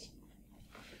concepts.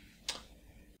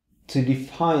 To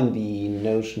define the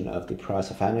notion of the price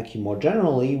of anarchy more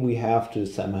generally, we have to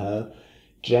somehow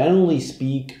generally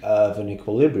speak of an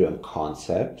equilibrium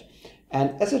concept.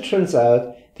 And as it turns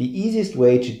out, the easiest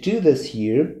way to do this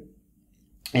here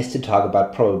is to talk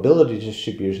about probability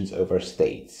distributions over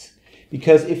states.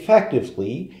 Because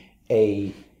effectively,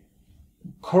 a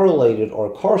correlated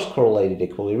or coarse-correlated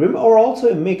equilibrium, or also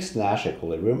a mixed Nash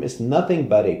equilibrium, is nothing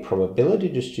but a probability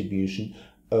distribution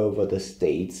over the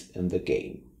states in the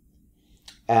game.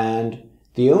 And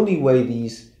the only way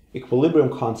these equilibrium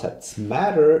concepts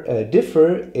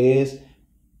differ is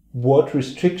what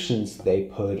restrictions they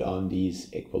put on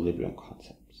these equilibrium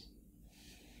concepts.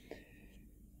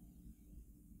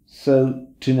 So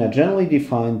to now generally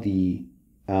define the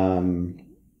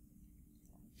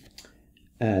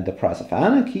price of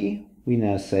anarchy, we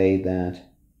now say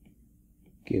that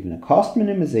given a cost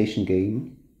minimization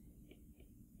game,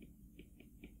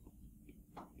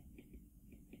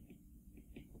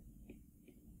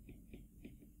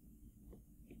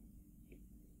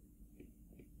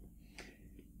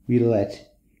 we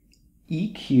let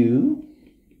EQ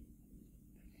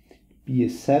be a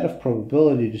set of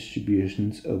probability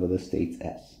distributions over the states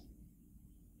S.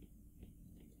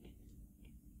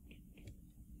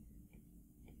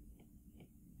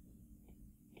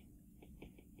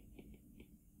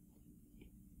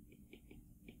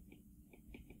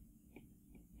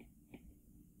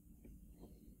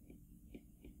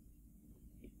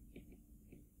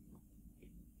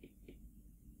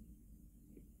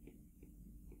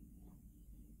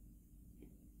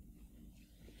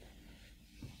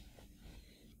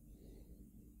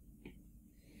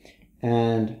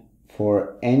 And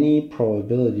for any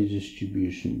probability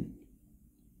distribution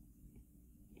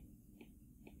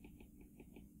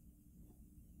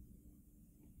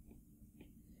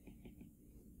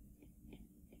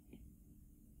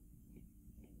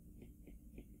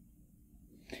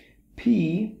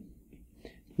P,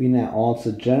 we now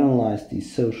also generalize the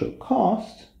social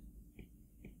cost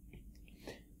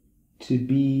to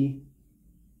be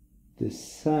the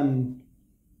sum,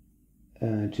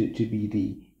 to be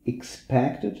the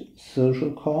expected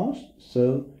social cost.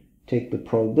 So take the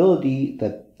probability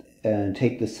that,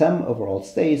 take the sum over all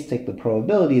states, take the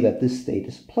probability that this state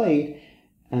is played,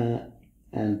 and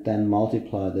then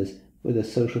multiply this with the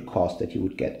social cost that you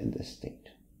would get in this state.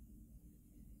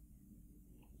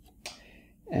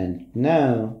 And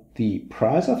now the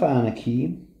price of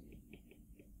anarchy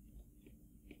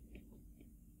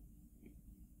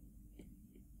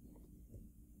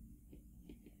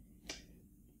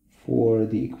for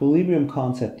the equilibrium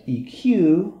concept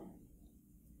EQ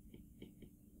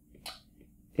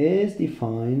is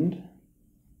defined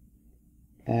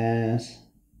as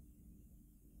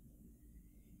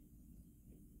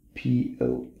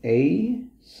POA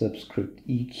subscript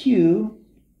EQ.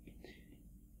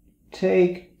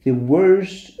 Take the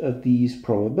worst of these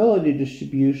probability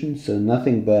distributions, so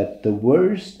nothing but the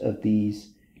worst of these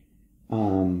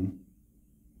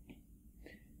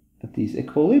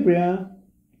equilibria,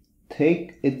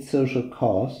 take its social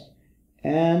cost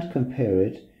and compare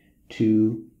it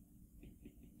to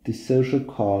the social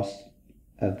cost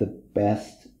of the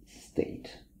best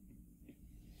state.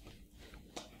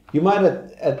 You might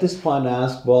at this point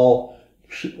ask, well,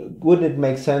 wouldn't it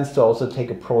make sense to also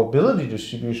take a probability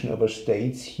distribution over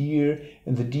states here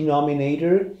in the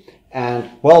denominator? And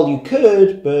well, you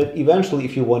could, but eventually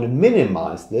if you want to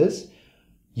minimize this,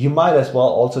 you might as well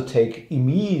also take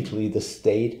immediately the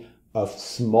state of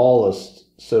smallest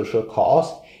social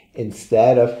cost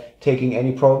instead of taking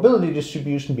any probability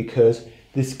distribution, because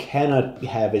this cannot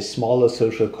have a smaller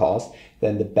social cost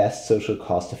than the best social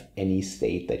cost of any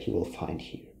state that you will find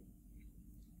here.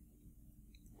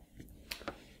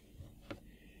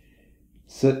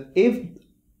 So if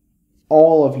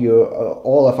all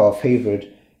of our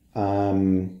favorite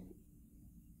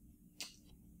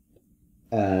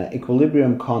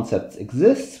equilibrium concepts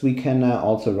exists, we can now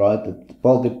also write that,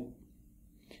 well, the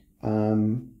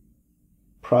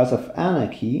price of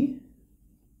anarchy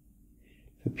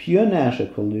for pure Nash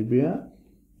equilibria,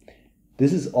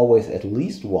 this is always at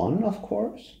least 1, of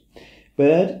course,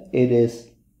 but it is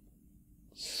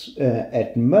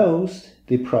at most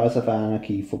the price of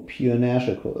anarchy for pure Nash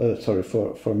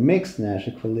for mixed Nash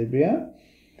equilibria,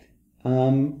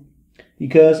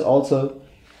 because also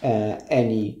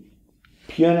any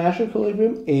pure Nash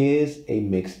equilibrium is a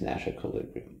mixed Nash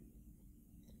equilibrium.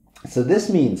 So this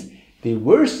means the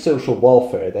worst social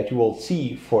welfare that you will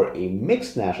see for a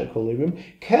mixed Nash equilibrium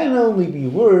can only be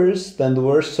worse than the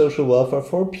worst social welfare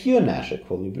for a pure Nash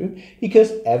equilibrium,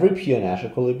 because every pure Nash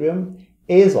equilibrium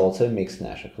is also a mixed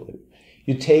Nash equilibrium.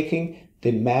 You're taking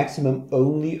the maximum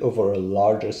only over a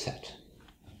larger set.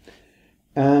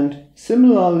 And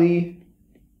similarly,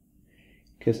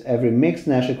 because every mixed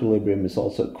Nash equilibrium is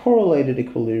also a correlated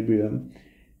equilibrium,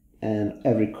 and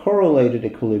every correlated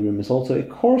equilibrium is also a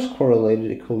coarse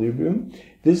correlated equilibrium,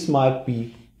 this might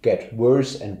get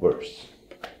worse and worse.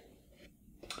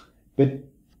 But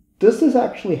does this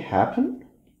actually happen?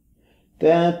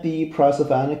 That the price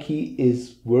of anarchy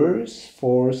is worse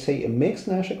for, say, a mixed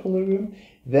Nash equilibrium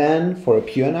than for a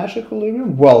pure Nash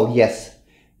equilibrium? Well, yes,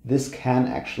 this can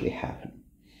actually happen.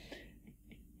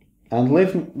 And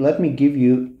let me give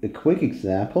you a quick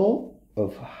example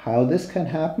of how this can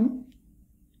happen.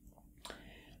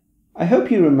 I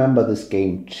hope you remember this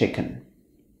game Chicken,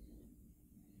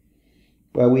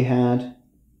 where we had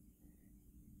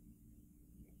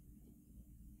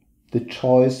the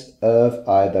choice of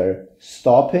either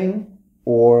stopping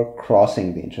or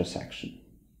crossing the intersection.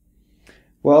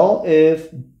 Well, if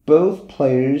both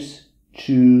players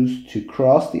choose to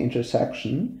cross the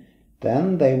intersection,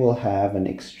 then they will have an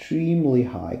extremely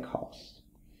high cost.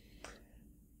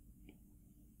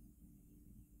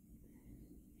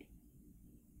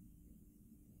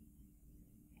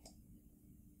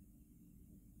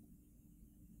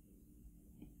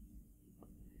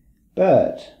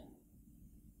 But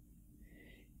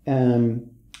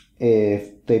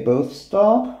if they both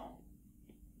stop,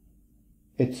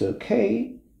 it's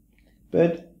okay.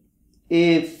 But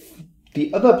if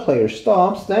the other player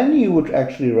stops, then you would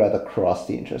actually rather cross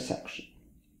the intersection.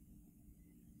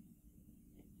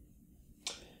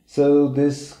 So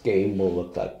this game will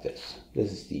look like this.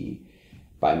 This is the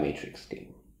bimatrix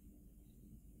game.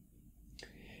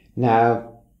 Now,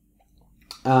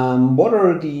 what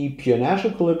are the pure Nash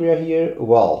equilibria here?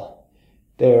 Well,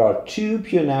 there are two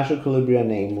pure Nash equilibria,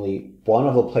 namely one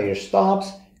of the players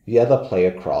stops, the other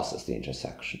player crosses the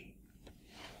intersection.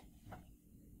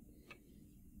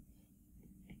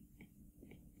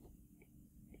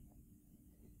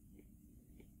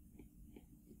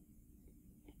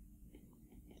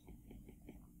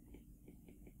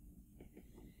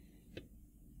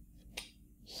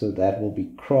 So that will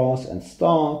be cross and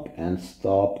stop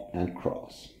and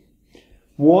cross.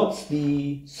 What's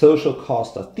the social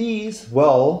cost of these?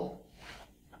 Well,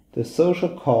 the social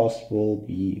cost will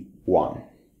be 1.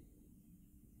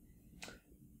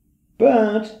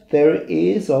 But there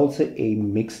is also a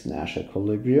mixed Nash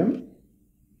equilibrium.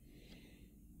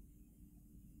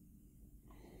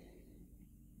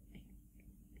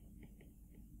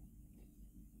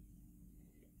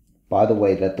 By the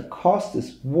way, that the cost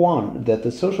is 1, that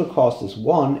the social cost is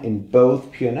 1 in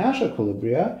both pure Nash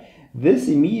equilibria. This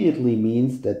immediately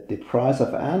means that the price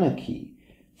of anarchy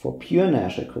for pure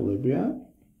Nash equilibria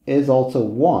is also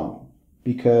 1,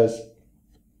 because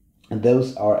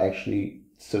those are actually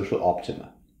social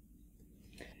optima.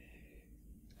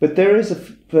 But there is a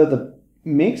further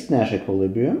mixed Nash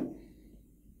equilibrium,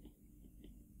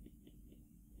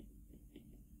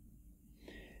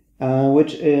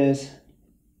 which is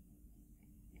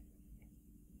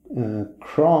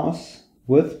cross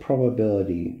with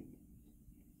probability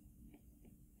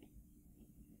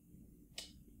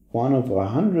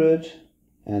 1/100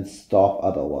 and stop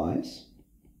otherwise.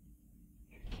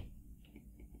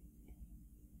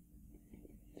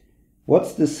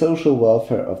 What's the social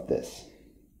welfare of this?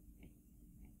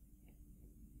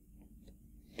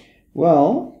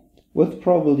 Well, with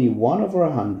probability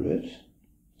 1/100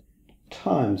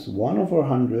 times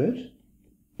 1/100,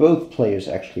 both players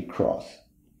actually cross.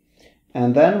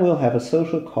 And then we'll have a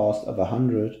social cost of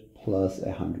 100 plus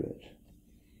 100.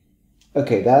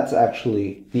 Okay, that's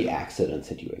actually the accident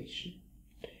situation.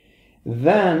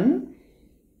 Then,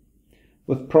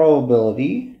 with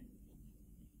probability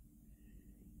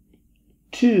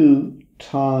 2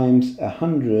 times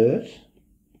 100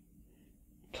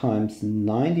 times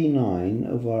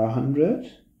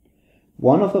 99/100,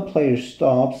 one of the players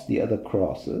stops, the other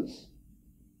crosses.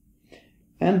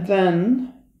 And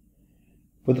then,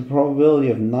 with the probability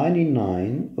of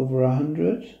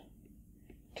 99/100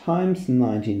 times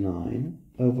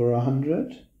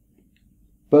 99/100,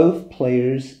 both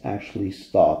players actually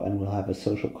stop and will have a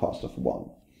social cost of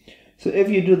 1. So if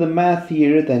you do the math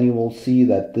here, then you will see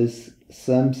that this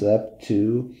sums up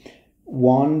to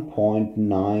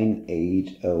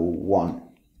 1.9801.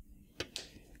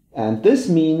 And this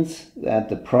means that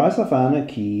the price of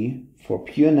anarchy for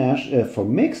pure Nash, for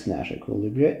mixed Nash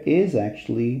equilibria is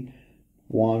actually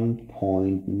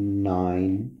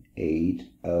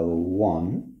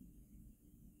 1.9801,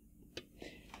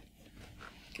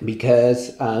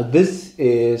 because this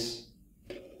is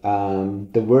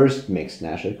the worst mixed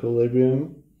Nash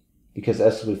equilibrium, because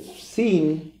as we've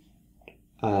seen,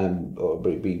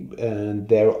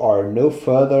 there are no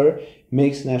further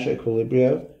mixed Nash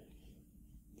equilibria,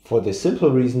 for the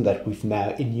simple reason that we've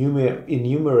now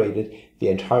enumerated the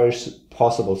entire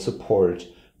possible support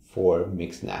for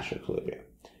mixed Nash equilibria.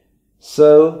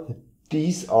 So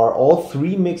these are all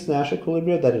 3 mixed Nash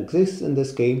equilibria that exist in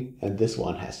this game, and this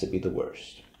one has to be the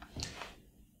worst.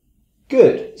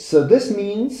 Good, so this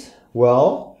means,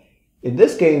 well, in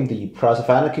this game the price of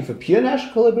anarchy for pure Nash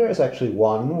equilibria is actually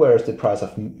 1, whereas the price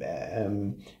of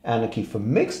anarchy for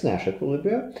mixed Nash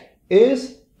equilibria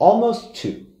is almost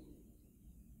 2.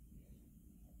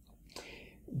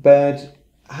 But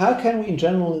how can we in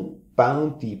general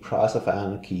bound the price of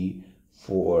anarchy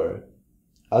for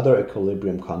other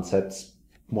equilibrium concepts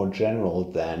more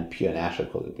general than pure Nash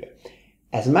equilibria?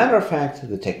 As a matter of fact,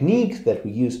 the technique that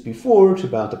we used before to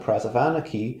bound the price of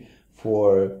anarchy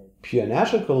for pure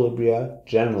Nash equilibria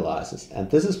generalizes, and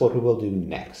this is what we will do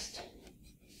next.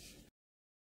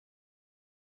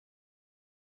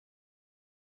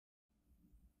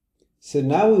 So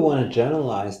now we want to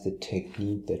generalize the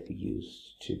technique that we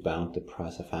use to bound the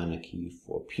price of anarchy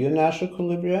for pure Nash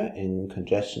equilibria in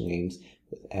congestion games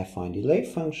with affine delay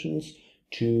functions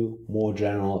to more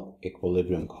general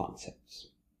equilibrium concepts.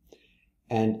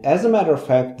 And as a matter of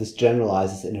fact, this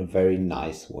generalizes in a very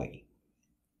nice way.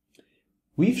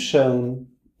 We've shown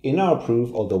in our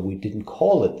proof, although we didn't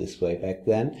call it this way back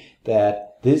then,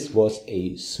 that this was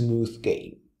a smooth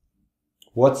game.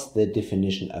 What's the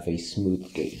definition of a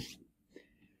smooth game?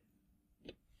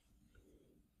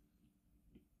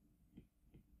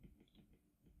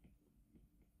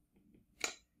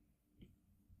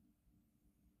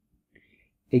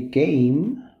 A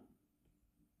game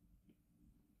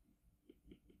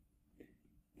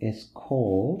is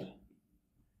called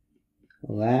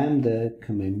lambda,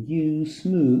 mu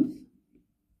smooth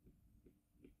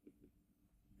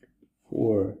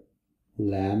for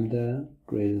lambda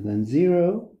greater than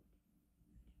 0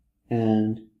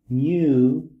 and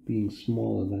mu being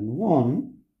smaller than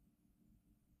 1,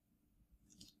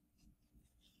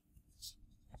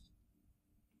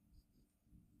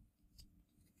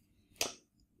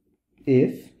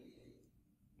 if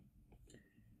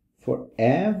for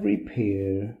every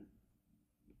pair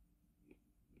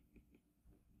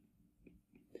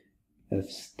of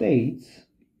states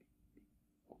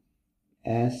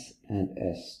S and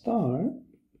S star,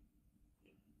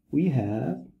 we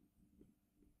have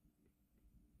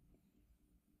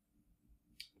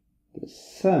the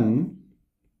sum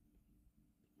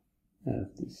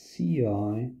of the Ci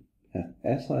of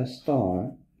Si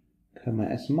star, comma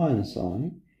S minus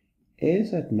I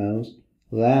is at most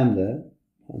lambda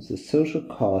times the social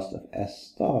cost of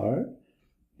S star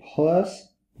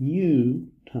plus mu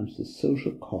times the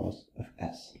social cost of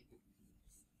S.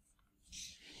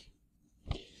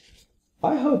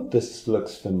 I hope this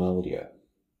looks familiar,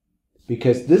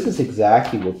 because this is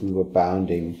exactly what we were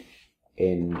bounding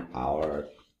in our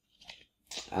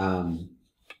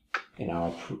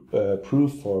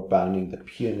proof for bounding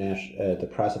the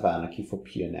price of anarchy for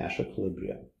pure Nash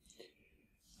equilibrium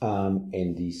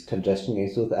in these congestion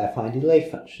games with affine delay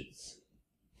functions.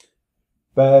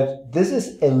 But this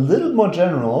is a little more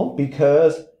general,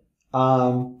 because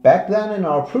back then in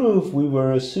our proof we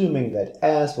were assuming that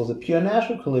S was a pure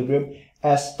Nash equilibrium,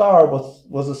 S star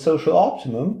was a social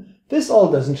optimum. This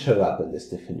all doesn't show up in this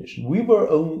definition. We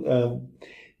were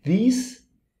these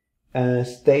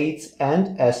states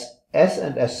and S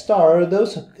and S star,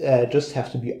 those just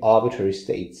have to be arbitrary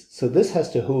states. So this has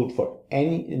to hold for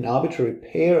an arbitrary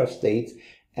pair of states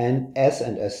and S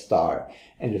star.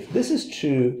 And if this is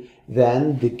true,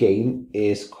 then the game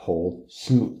is called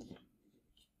smooth.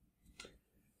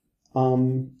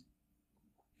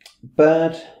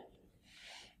 But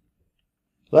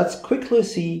let's quickly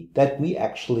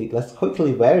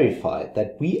verify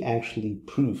that we actually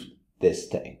proved this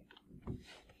thing.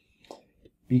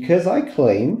 Because I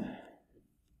claim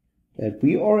that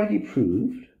we already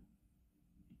proved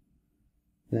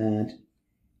that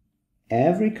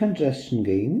every congestion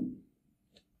game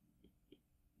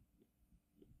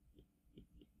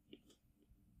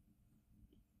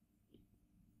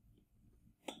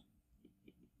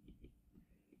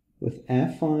with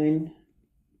affine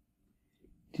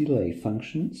delay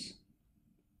functions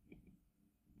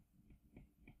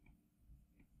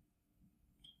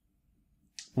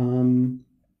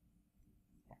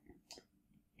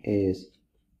is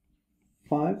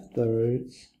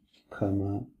 5/3,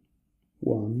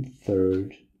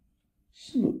 1/3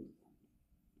 smooth.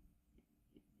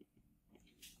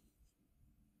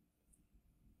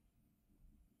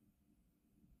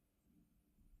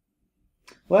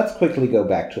 Let's quickly go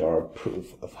back to our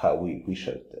proof of how we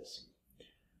showed this.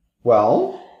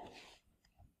 Well,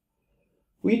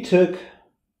 we took,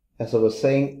 as I was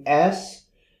saying, S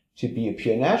to be a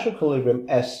pure Nash equilibrium,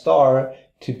 S star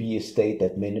to be a state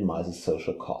that minimizes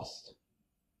social cost.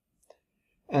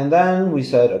 And then we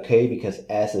said, okay, because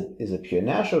S is a pure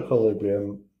Nash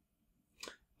equilibrium,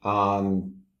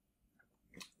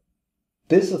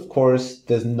 this of course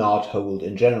does not hold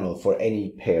in general for any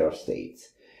pair of states.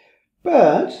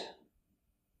 But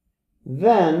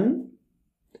then,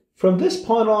 from this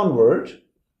point onward,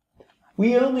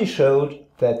 we only showed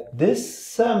that this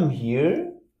sum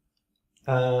here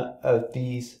of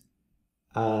these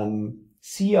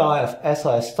Ci of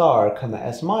Si star,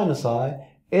 S minus I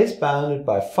is bounded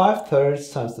by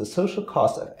 5/3 times the social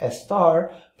cost of S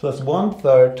star plus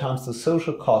 1/3 times the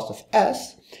social cost of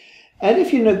S. And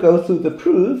if you go through the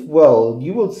proof, well,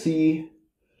 you will see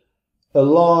a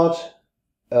lot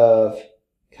of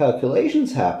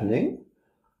calculations happening,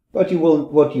 but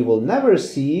what you will never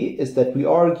see is that we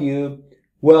argue,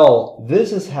 well,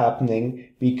 this is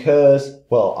happening because,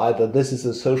 well, either this is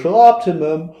a social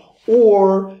optimum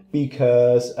or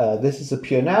because this is a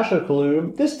pure Nash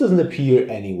equilibrium. This doesn't appear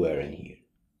anywhere in here.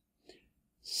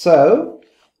 So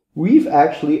we've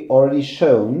actually already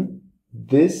shown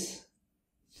this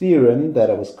theorem that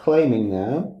I was claiming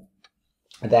now,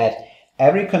 that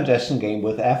every congestion game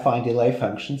with affine delay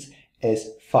functions is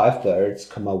 5/3,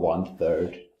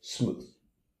 1/3 smooth.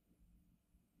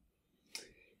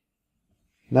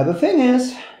 Now the thing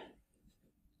is,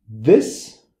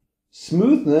 this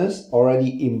smoothness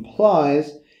already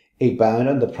implies a bound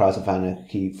on the price of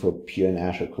anarchy for pure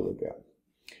Nash equilibrium.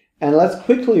 And let's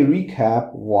quickly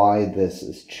recap why this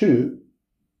is true.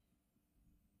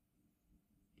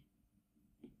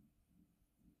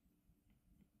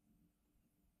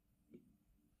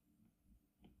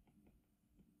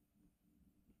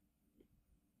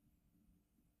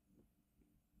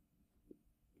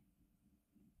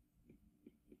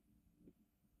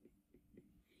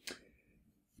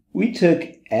 We took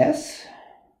S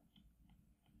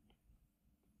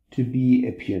to be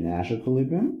a pure Nash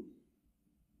equilibrium.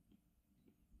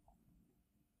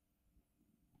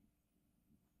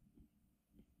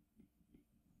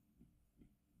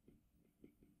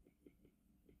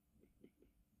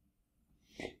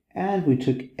 and we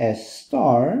took S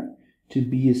star to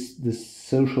be the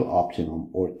social optimum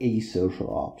or a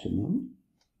social optimum.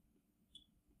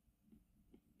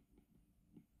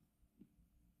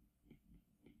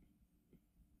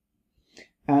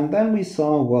 And then we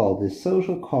saw, well, the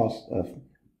social cost of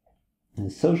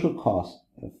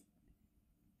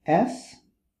S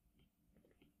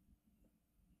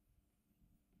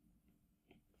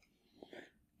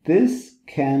this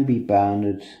can be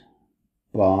bounded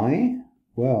by,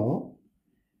 well,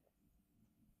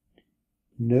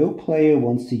 no player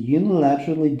wants to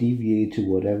unilaterally deviate to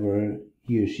whatever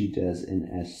he or she does in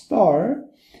S star,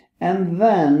 and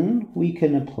then we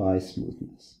can apply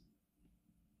smoothness.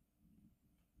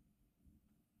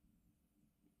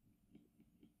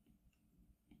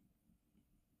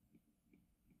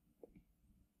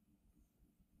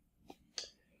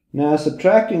 Now,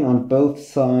 subtracting on both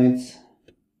sides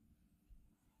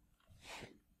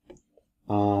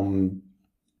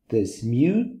this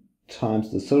mu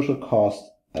times the social cost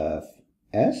of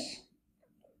S,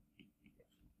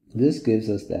 this gives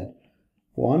us that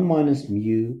 1 minus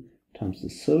mu times the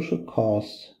social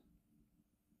cost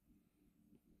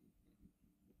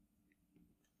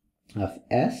of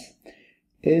S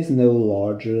is no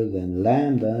larger than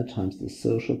lambda times the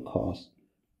social cost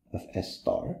of S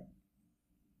star.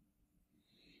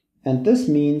 And this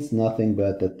means nothing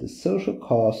but that the social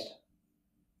cost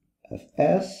of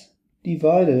S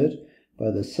divided by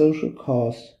the social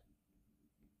cost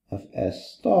of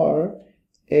S star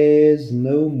is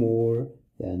no more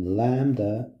than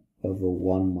lambda over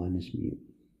 1 minus mu.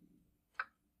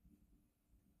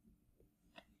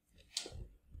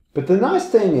 But the nice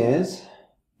thing is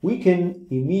we can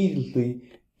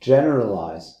immediately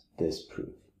generalize this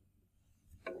proof.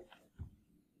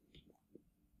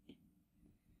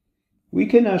 We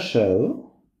can now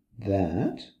show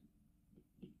that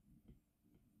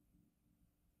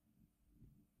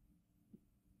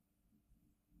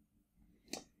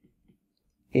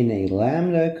in a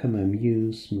lambda comma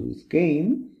mu smooth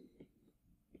game,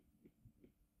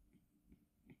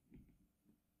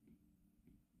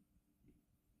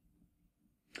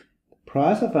 the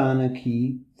price of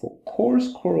anarchy for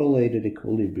coarse correlated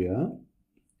equilibria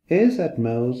is at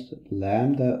most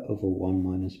lambda over 1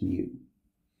 minus mu.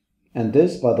 And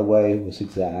this, by the way, was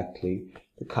exactly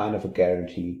the kind of a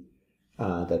guarantee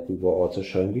that we were also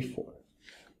showing before.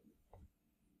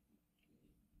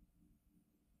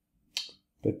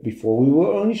 But before we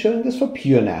were only showing this for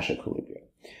pure Nash equilibrium.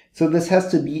 So this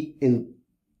has to be a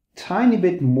tiny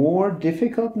bit more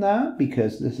difficult now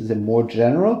because this is a more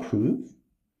general proof.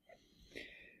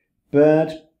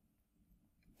 But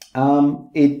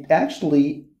it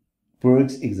actually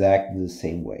works exactly the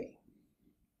same way.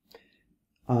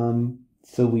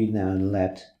 So we now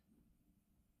let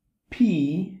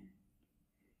P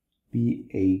be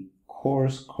a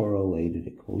coarse correlated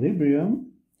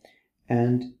equilibrium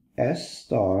and S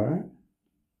star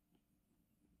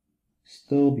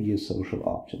still be a social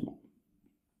optimum.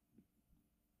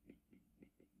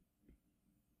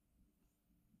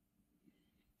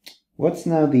 What's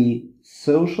now the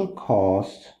social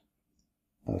cost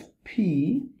of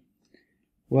P?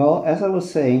 Well, as I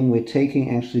was saying, we're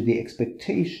taking actually the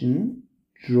expectation,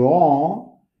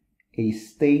 draw a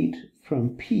state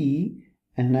from P,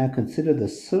 and now consider the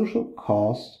social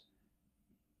cost,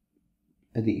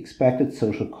 the expected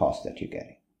social cost that you're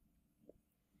getting.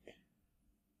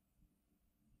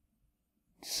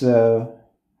 So,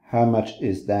 how much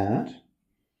is that?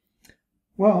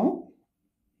 Well,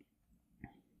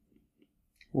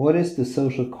 what is the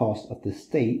social cost of the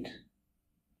state?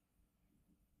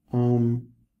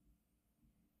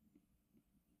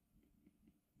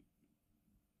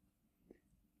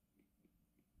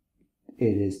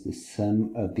 It is the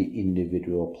sum of the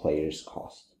individual player's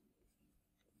cost.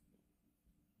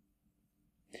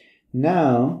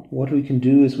 Now, what we can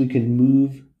do is we can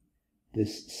move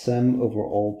this sum over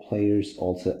all players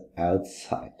also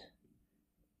outside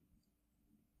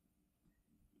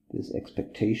this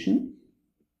expectation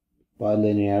by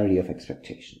linearity of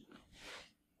expectation.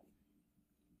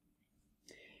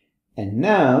 And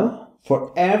now,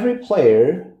 for every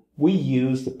player, we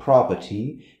use the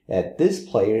property that this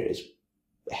player is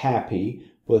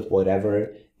happy with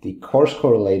whatever the coarse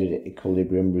correlated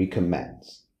equilibrium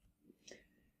recommends.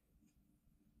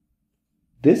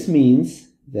 This means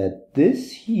that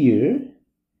this here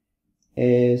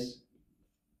is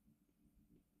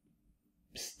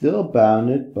still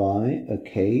bounded by,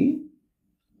 okay,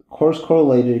 coarse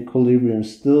correlated equilibrium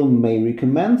still may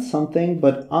recommend something,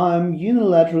 but I'm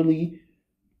unilaterally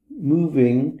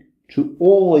moving to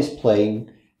always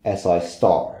playing SI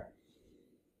star.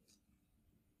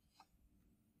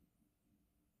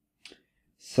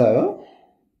 So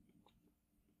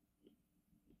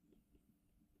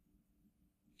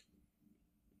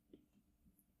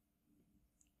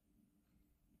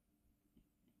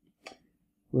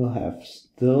we'll have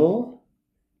still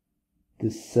the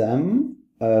sum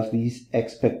of these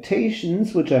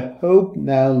expectations, which I hope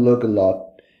now look a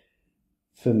lot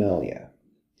familiar.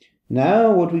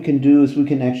 Now what we can do is we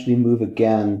can actually move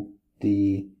again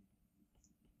the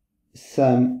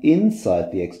sum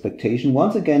inside the expectation,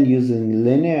 once again using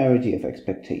linearity of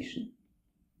expectation.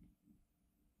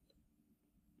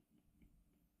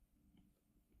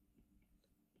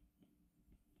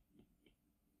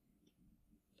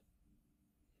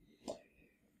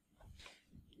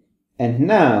 And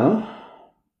now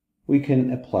we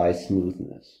can apply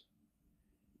smoothness.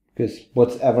 Because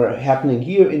what's ever happening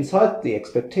here inside the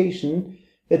expectation,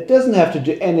 it doesn't have to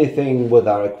do anything with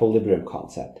our equilibrium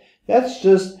concept. That's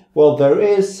just, well, there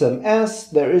is some s,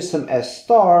 there is some s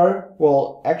star.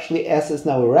 Well, actually s is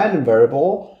now a random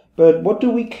variable, but what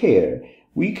do we care?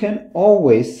 We can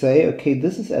always say, okay,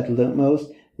 this is at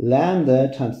most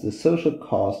lambda times the social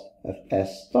cost of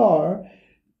s star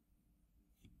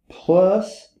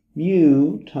plus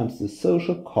mu times the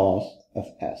social cost of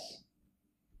s.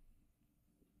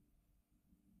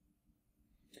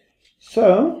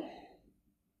 So,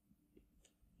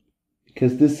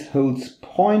 because this holds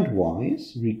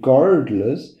pointwise,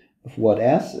 regardless of what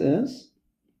s is,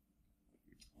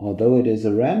 although it is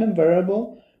a random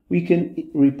variable, we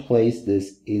can replace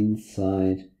this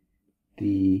inside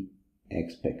the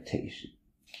expectation.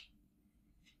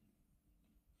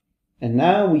 And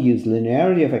now we use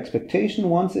linearity of expectation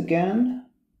once again.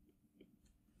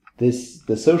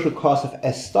 The social cost of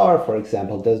s star, for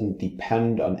example, doesn't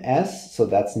depend on s, so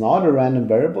that's not a random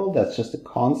variable, that's just a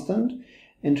constant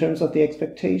in terms of the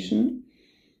expectation.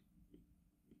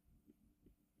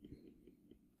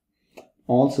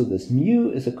 Also, this mu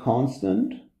is a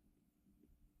constant.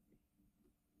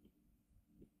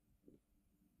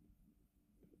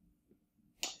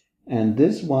 And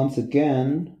this, once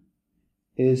again,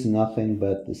 is nothing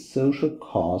but the social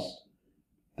cost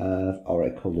of our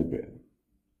equilibrium.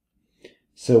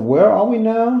 So where are we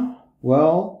now?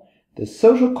 Well, the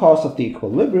social cost of the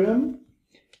equilibrium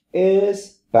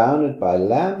is bounded by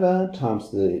lambda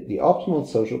times the optimal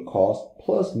social cost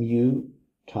plus mu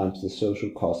times the social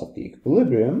cost of the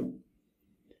equilibrium.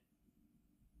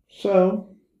 So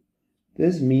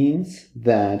this means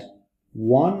that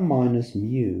 1 minus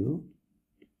mu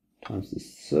times the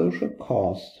social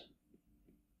cost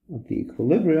of the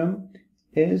equilibrium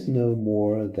is no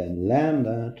more than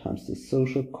lambda times the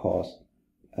social cost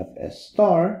of s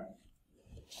star,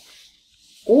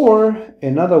 or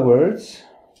in other words,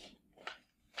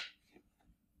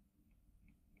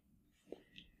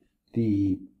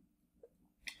 the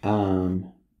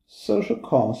social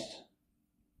cost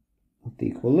of the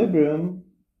equilibrium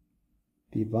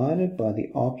divided by the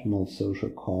optimal social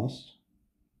cost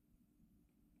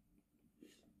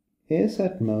is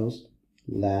at most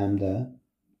lambda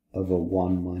over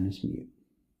 1 minus mu.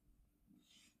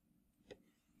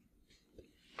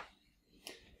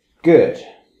 Good.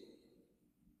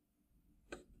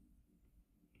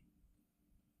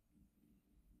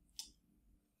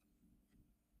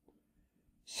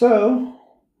 So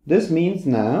this means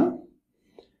now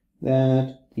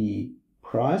that the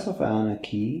price of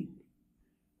anarchy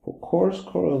for coarse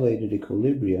correlated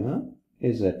equilibria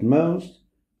is at most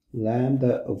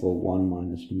lambda over 1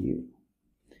 minus mu.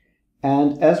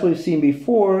 And as we've seen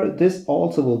before, this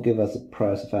also will give us a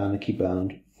price of anarchy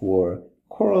bound for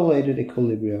correlated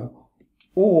equilibria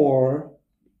or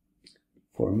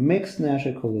for mixed Nash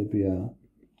equilibria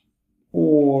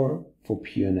or for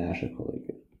pure Nash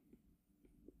equilibria.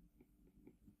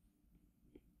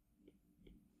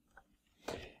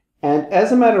 And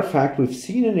as a matter of fact, we've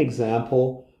seen an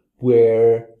example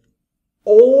where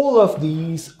all of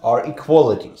these are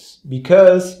equalities,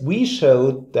 because we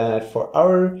showed that for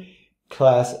our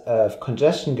class of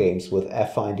congestion games with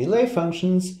affine delay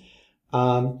functions,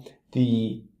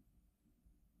 we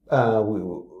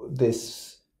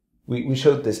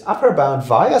showed this upper bound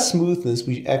via smoothness.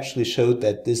 We actually showed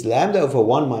that this lambda over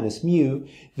 1 minus mu,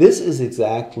 this is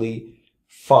exactly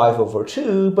 5 over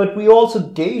 2, but we also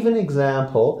gave an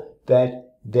example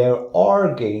that there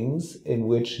are games in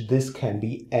which this can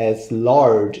be as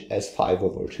large as 5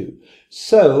 over 2.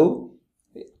 So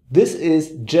this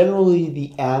is generally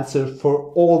the answer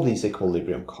for all these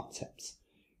equilibrium concepts.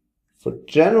 For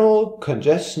general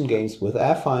congestion games with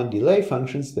affine delay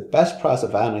functions, the best price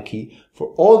of anarchy for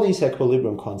all these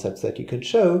equilibrium concepts that you can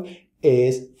show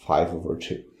is 5 over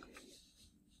 2.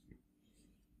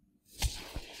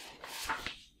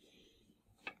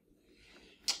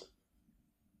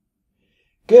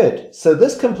 Good. So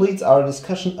this completes our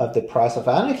discussion of the price of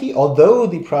anarchy, although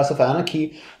the price of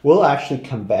anarchy will actually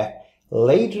come back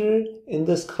later in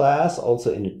this class,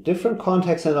 also in a different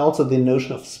context, and also the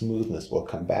notion of smoothness will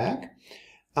come back.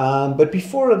 But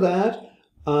before that,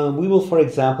 we will, for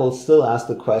example, still ask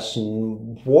the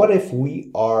question, what if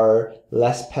we are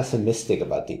less pessimistic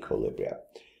about the equilibria?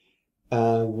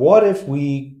 What if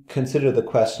we consider the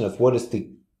question of what is the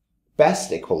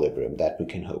best equilibrium that we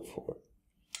can hope for,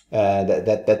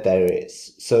 that there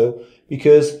is? So,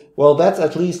 because, well, that's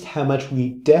at least how much we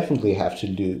definitely have to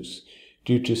lose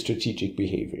due to strategic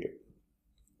behavior.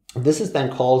 This is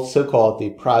then called so-called the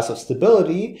price of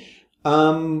stability,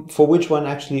 for which one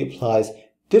actually applies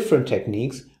different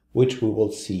techniques, which we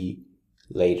will see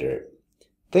later.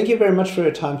 Thank you very much for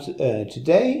your time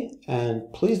today,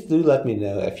 and please do let me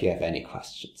know if you have any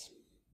questions.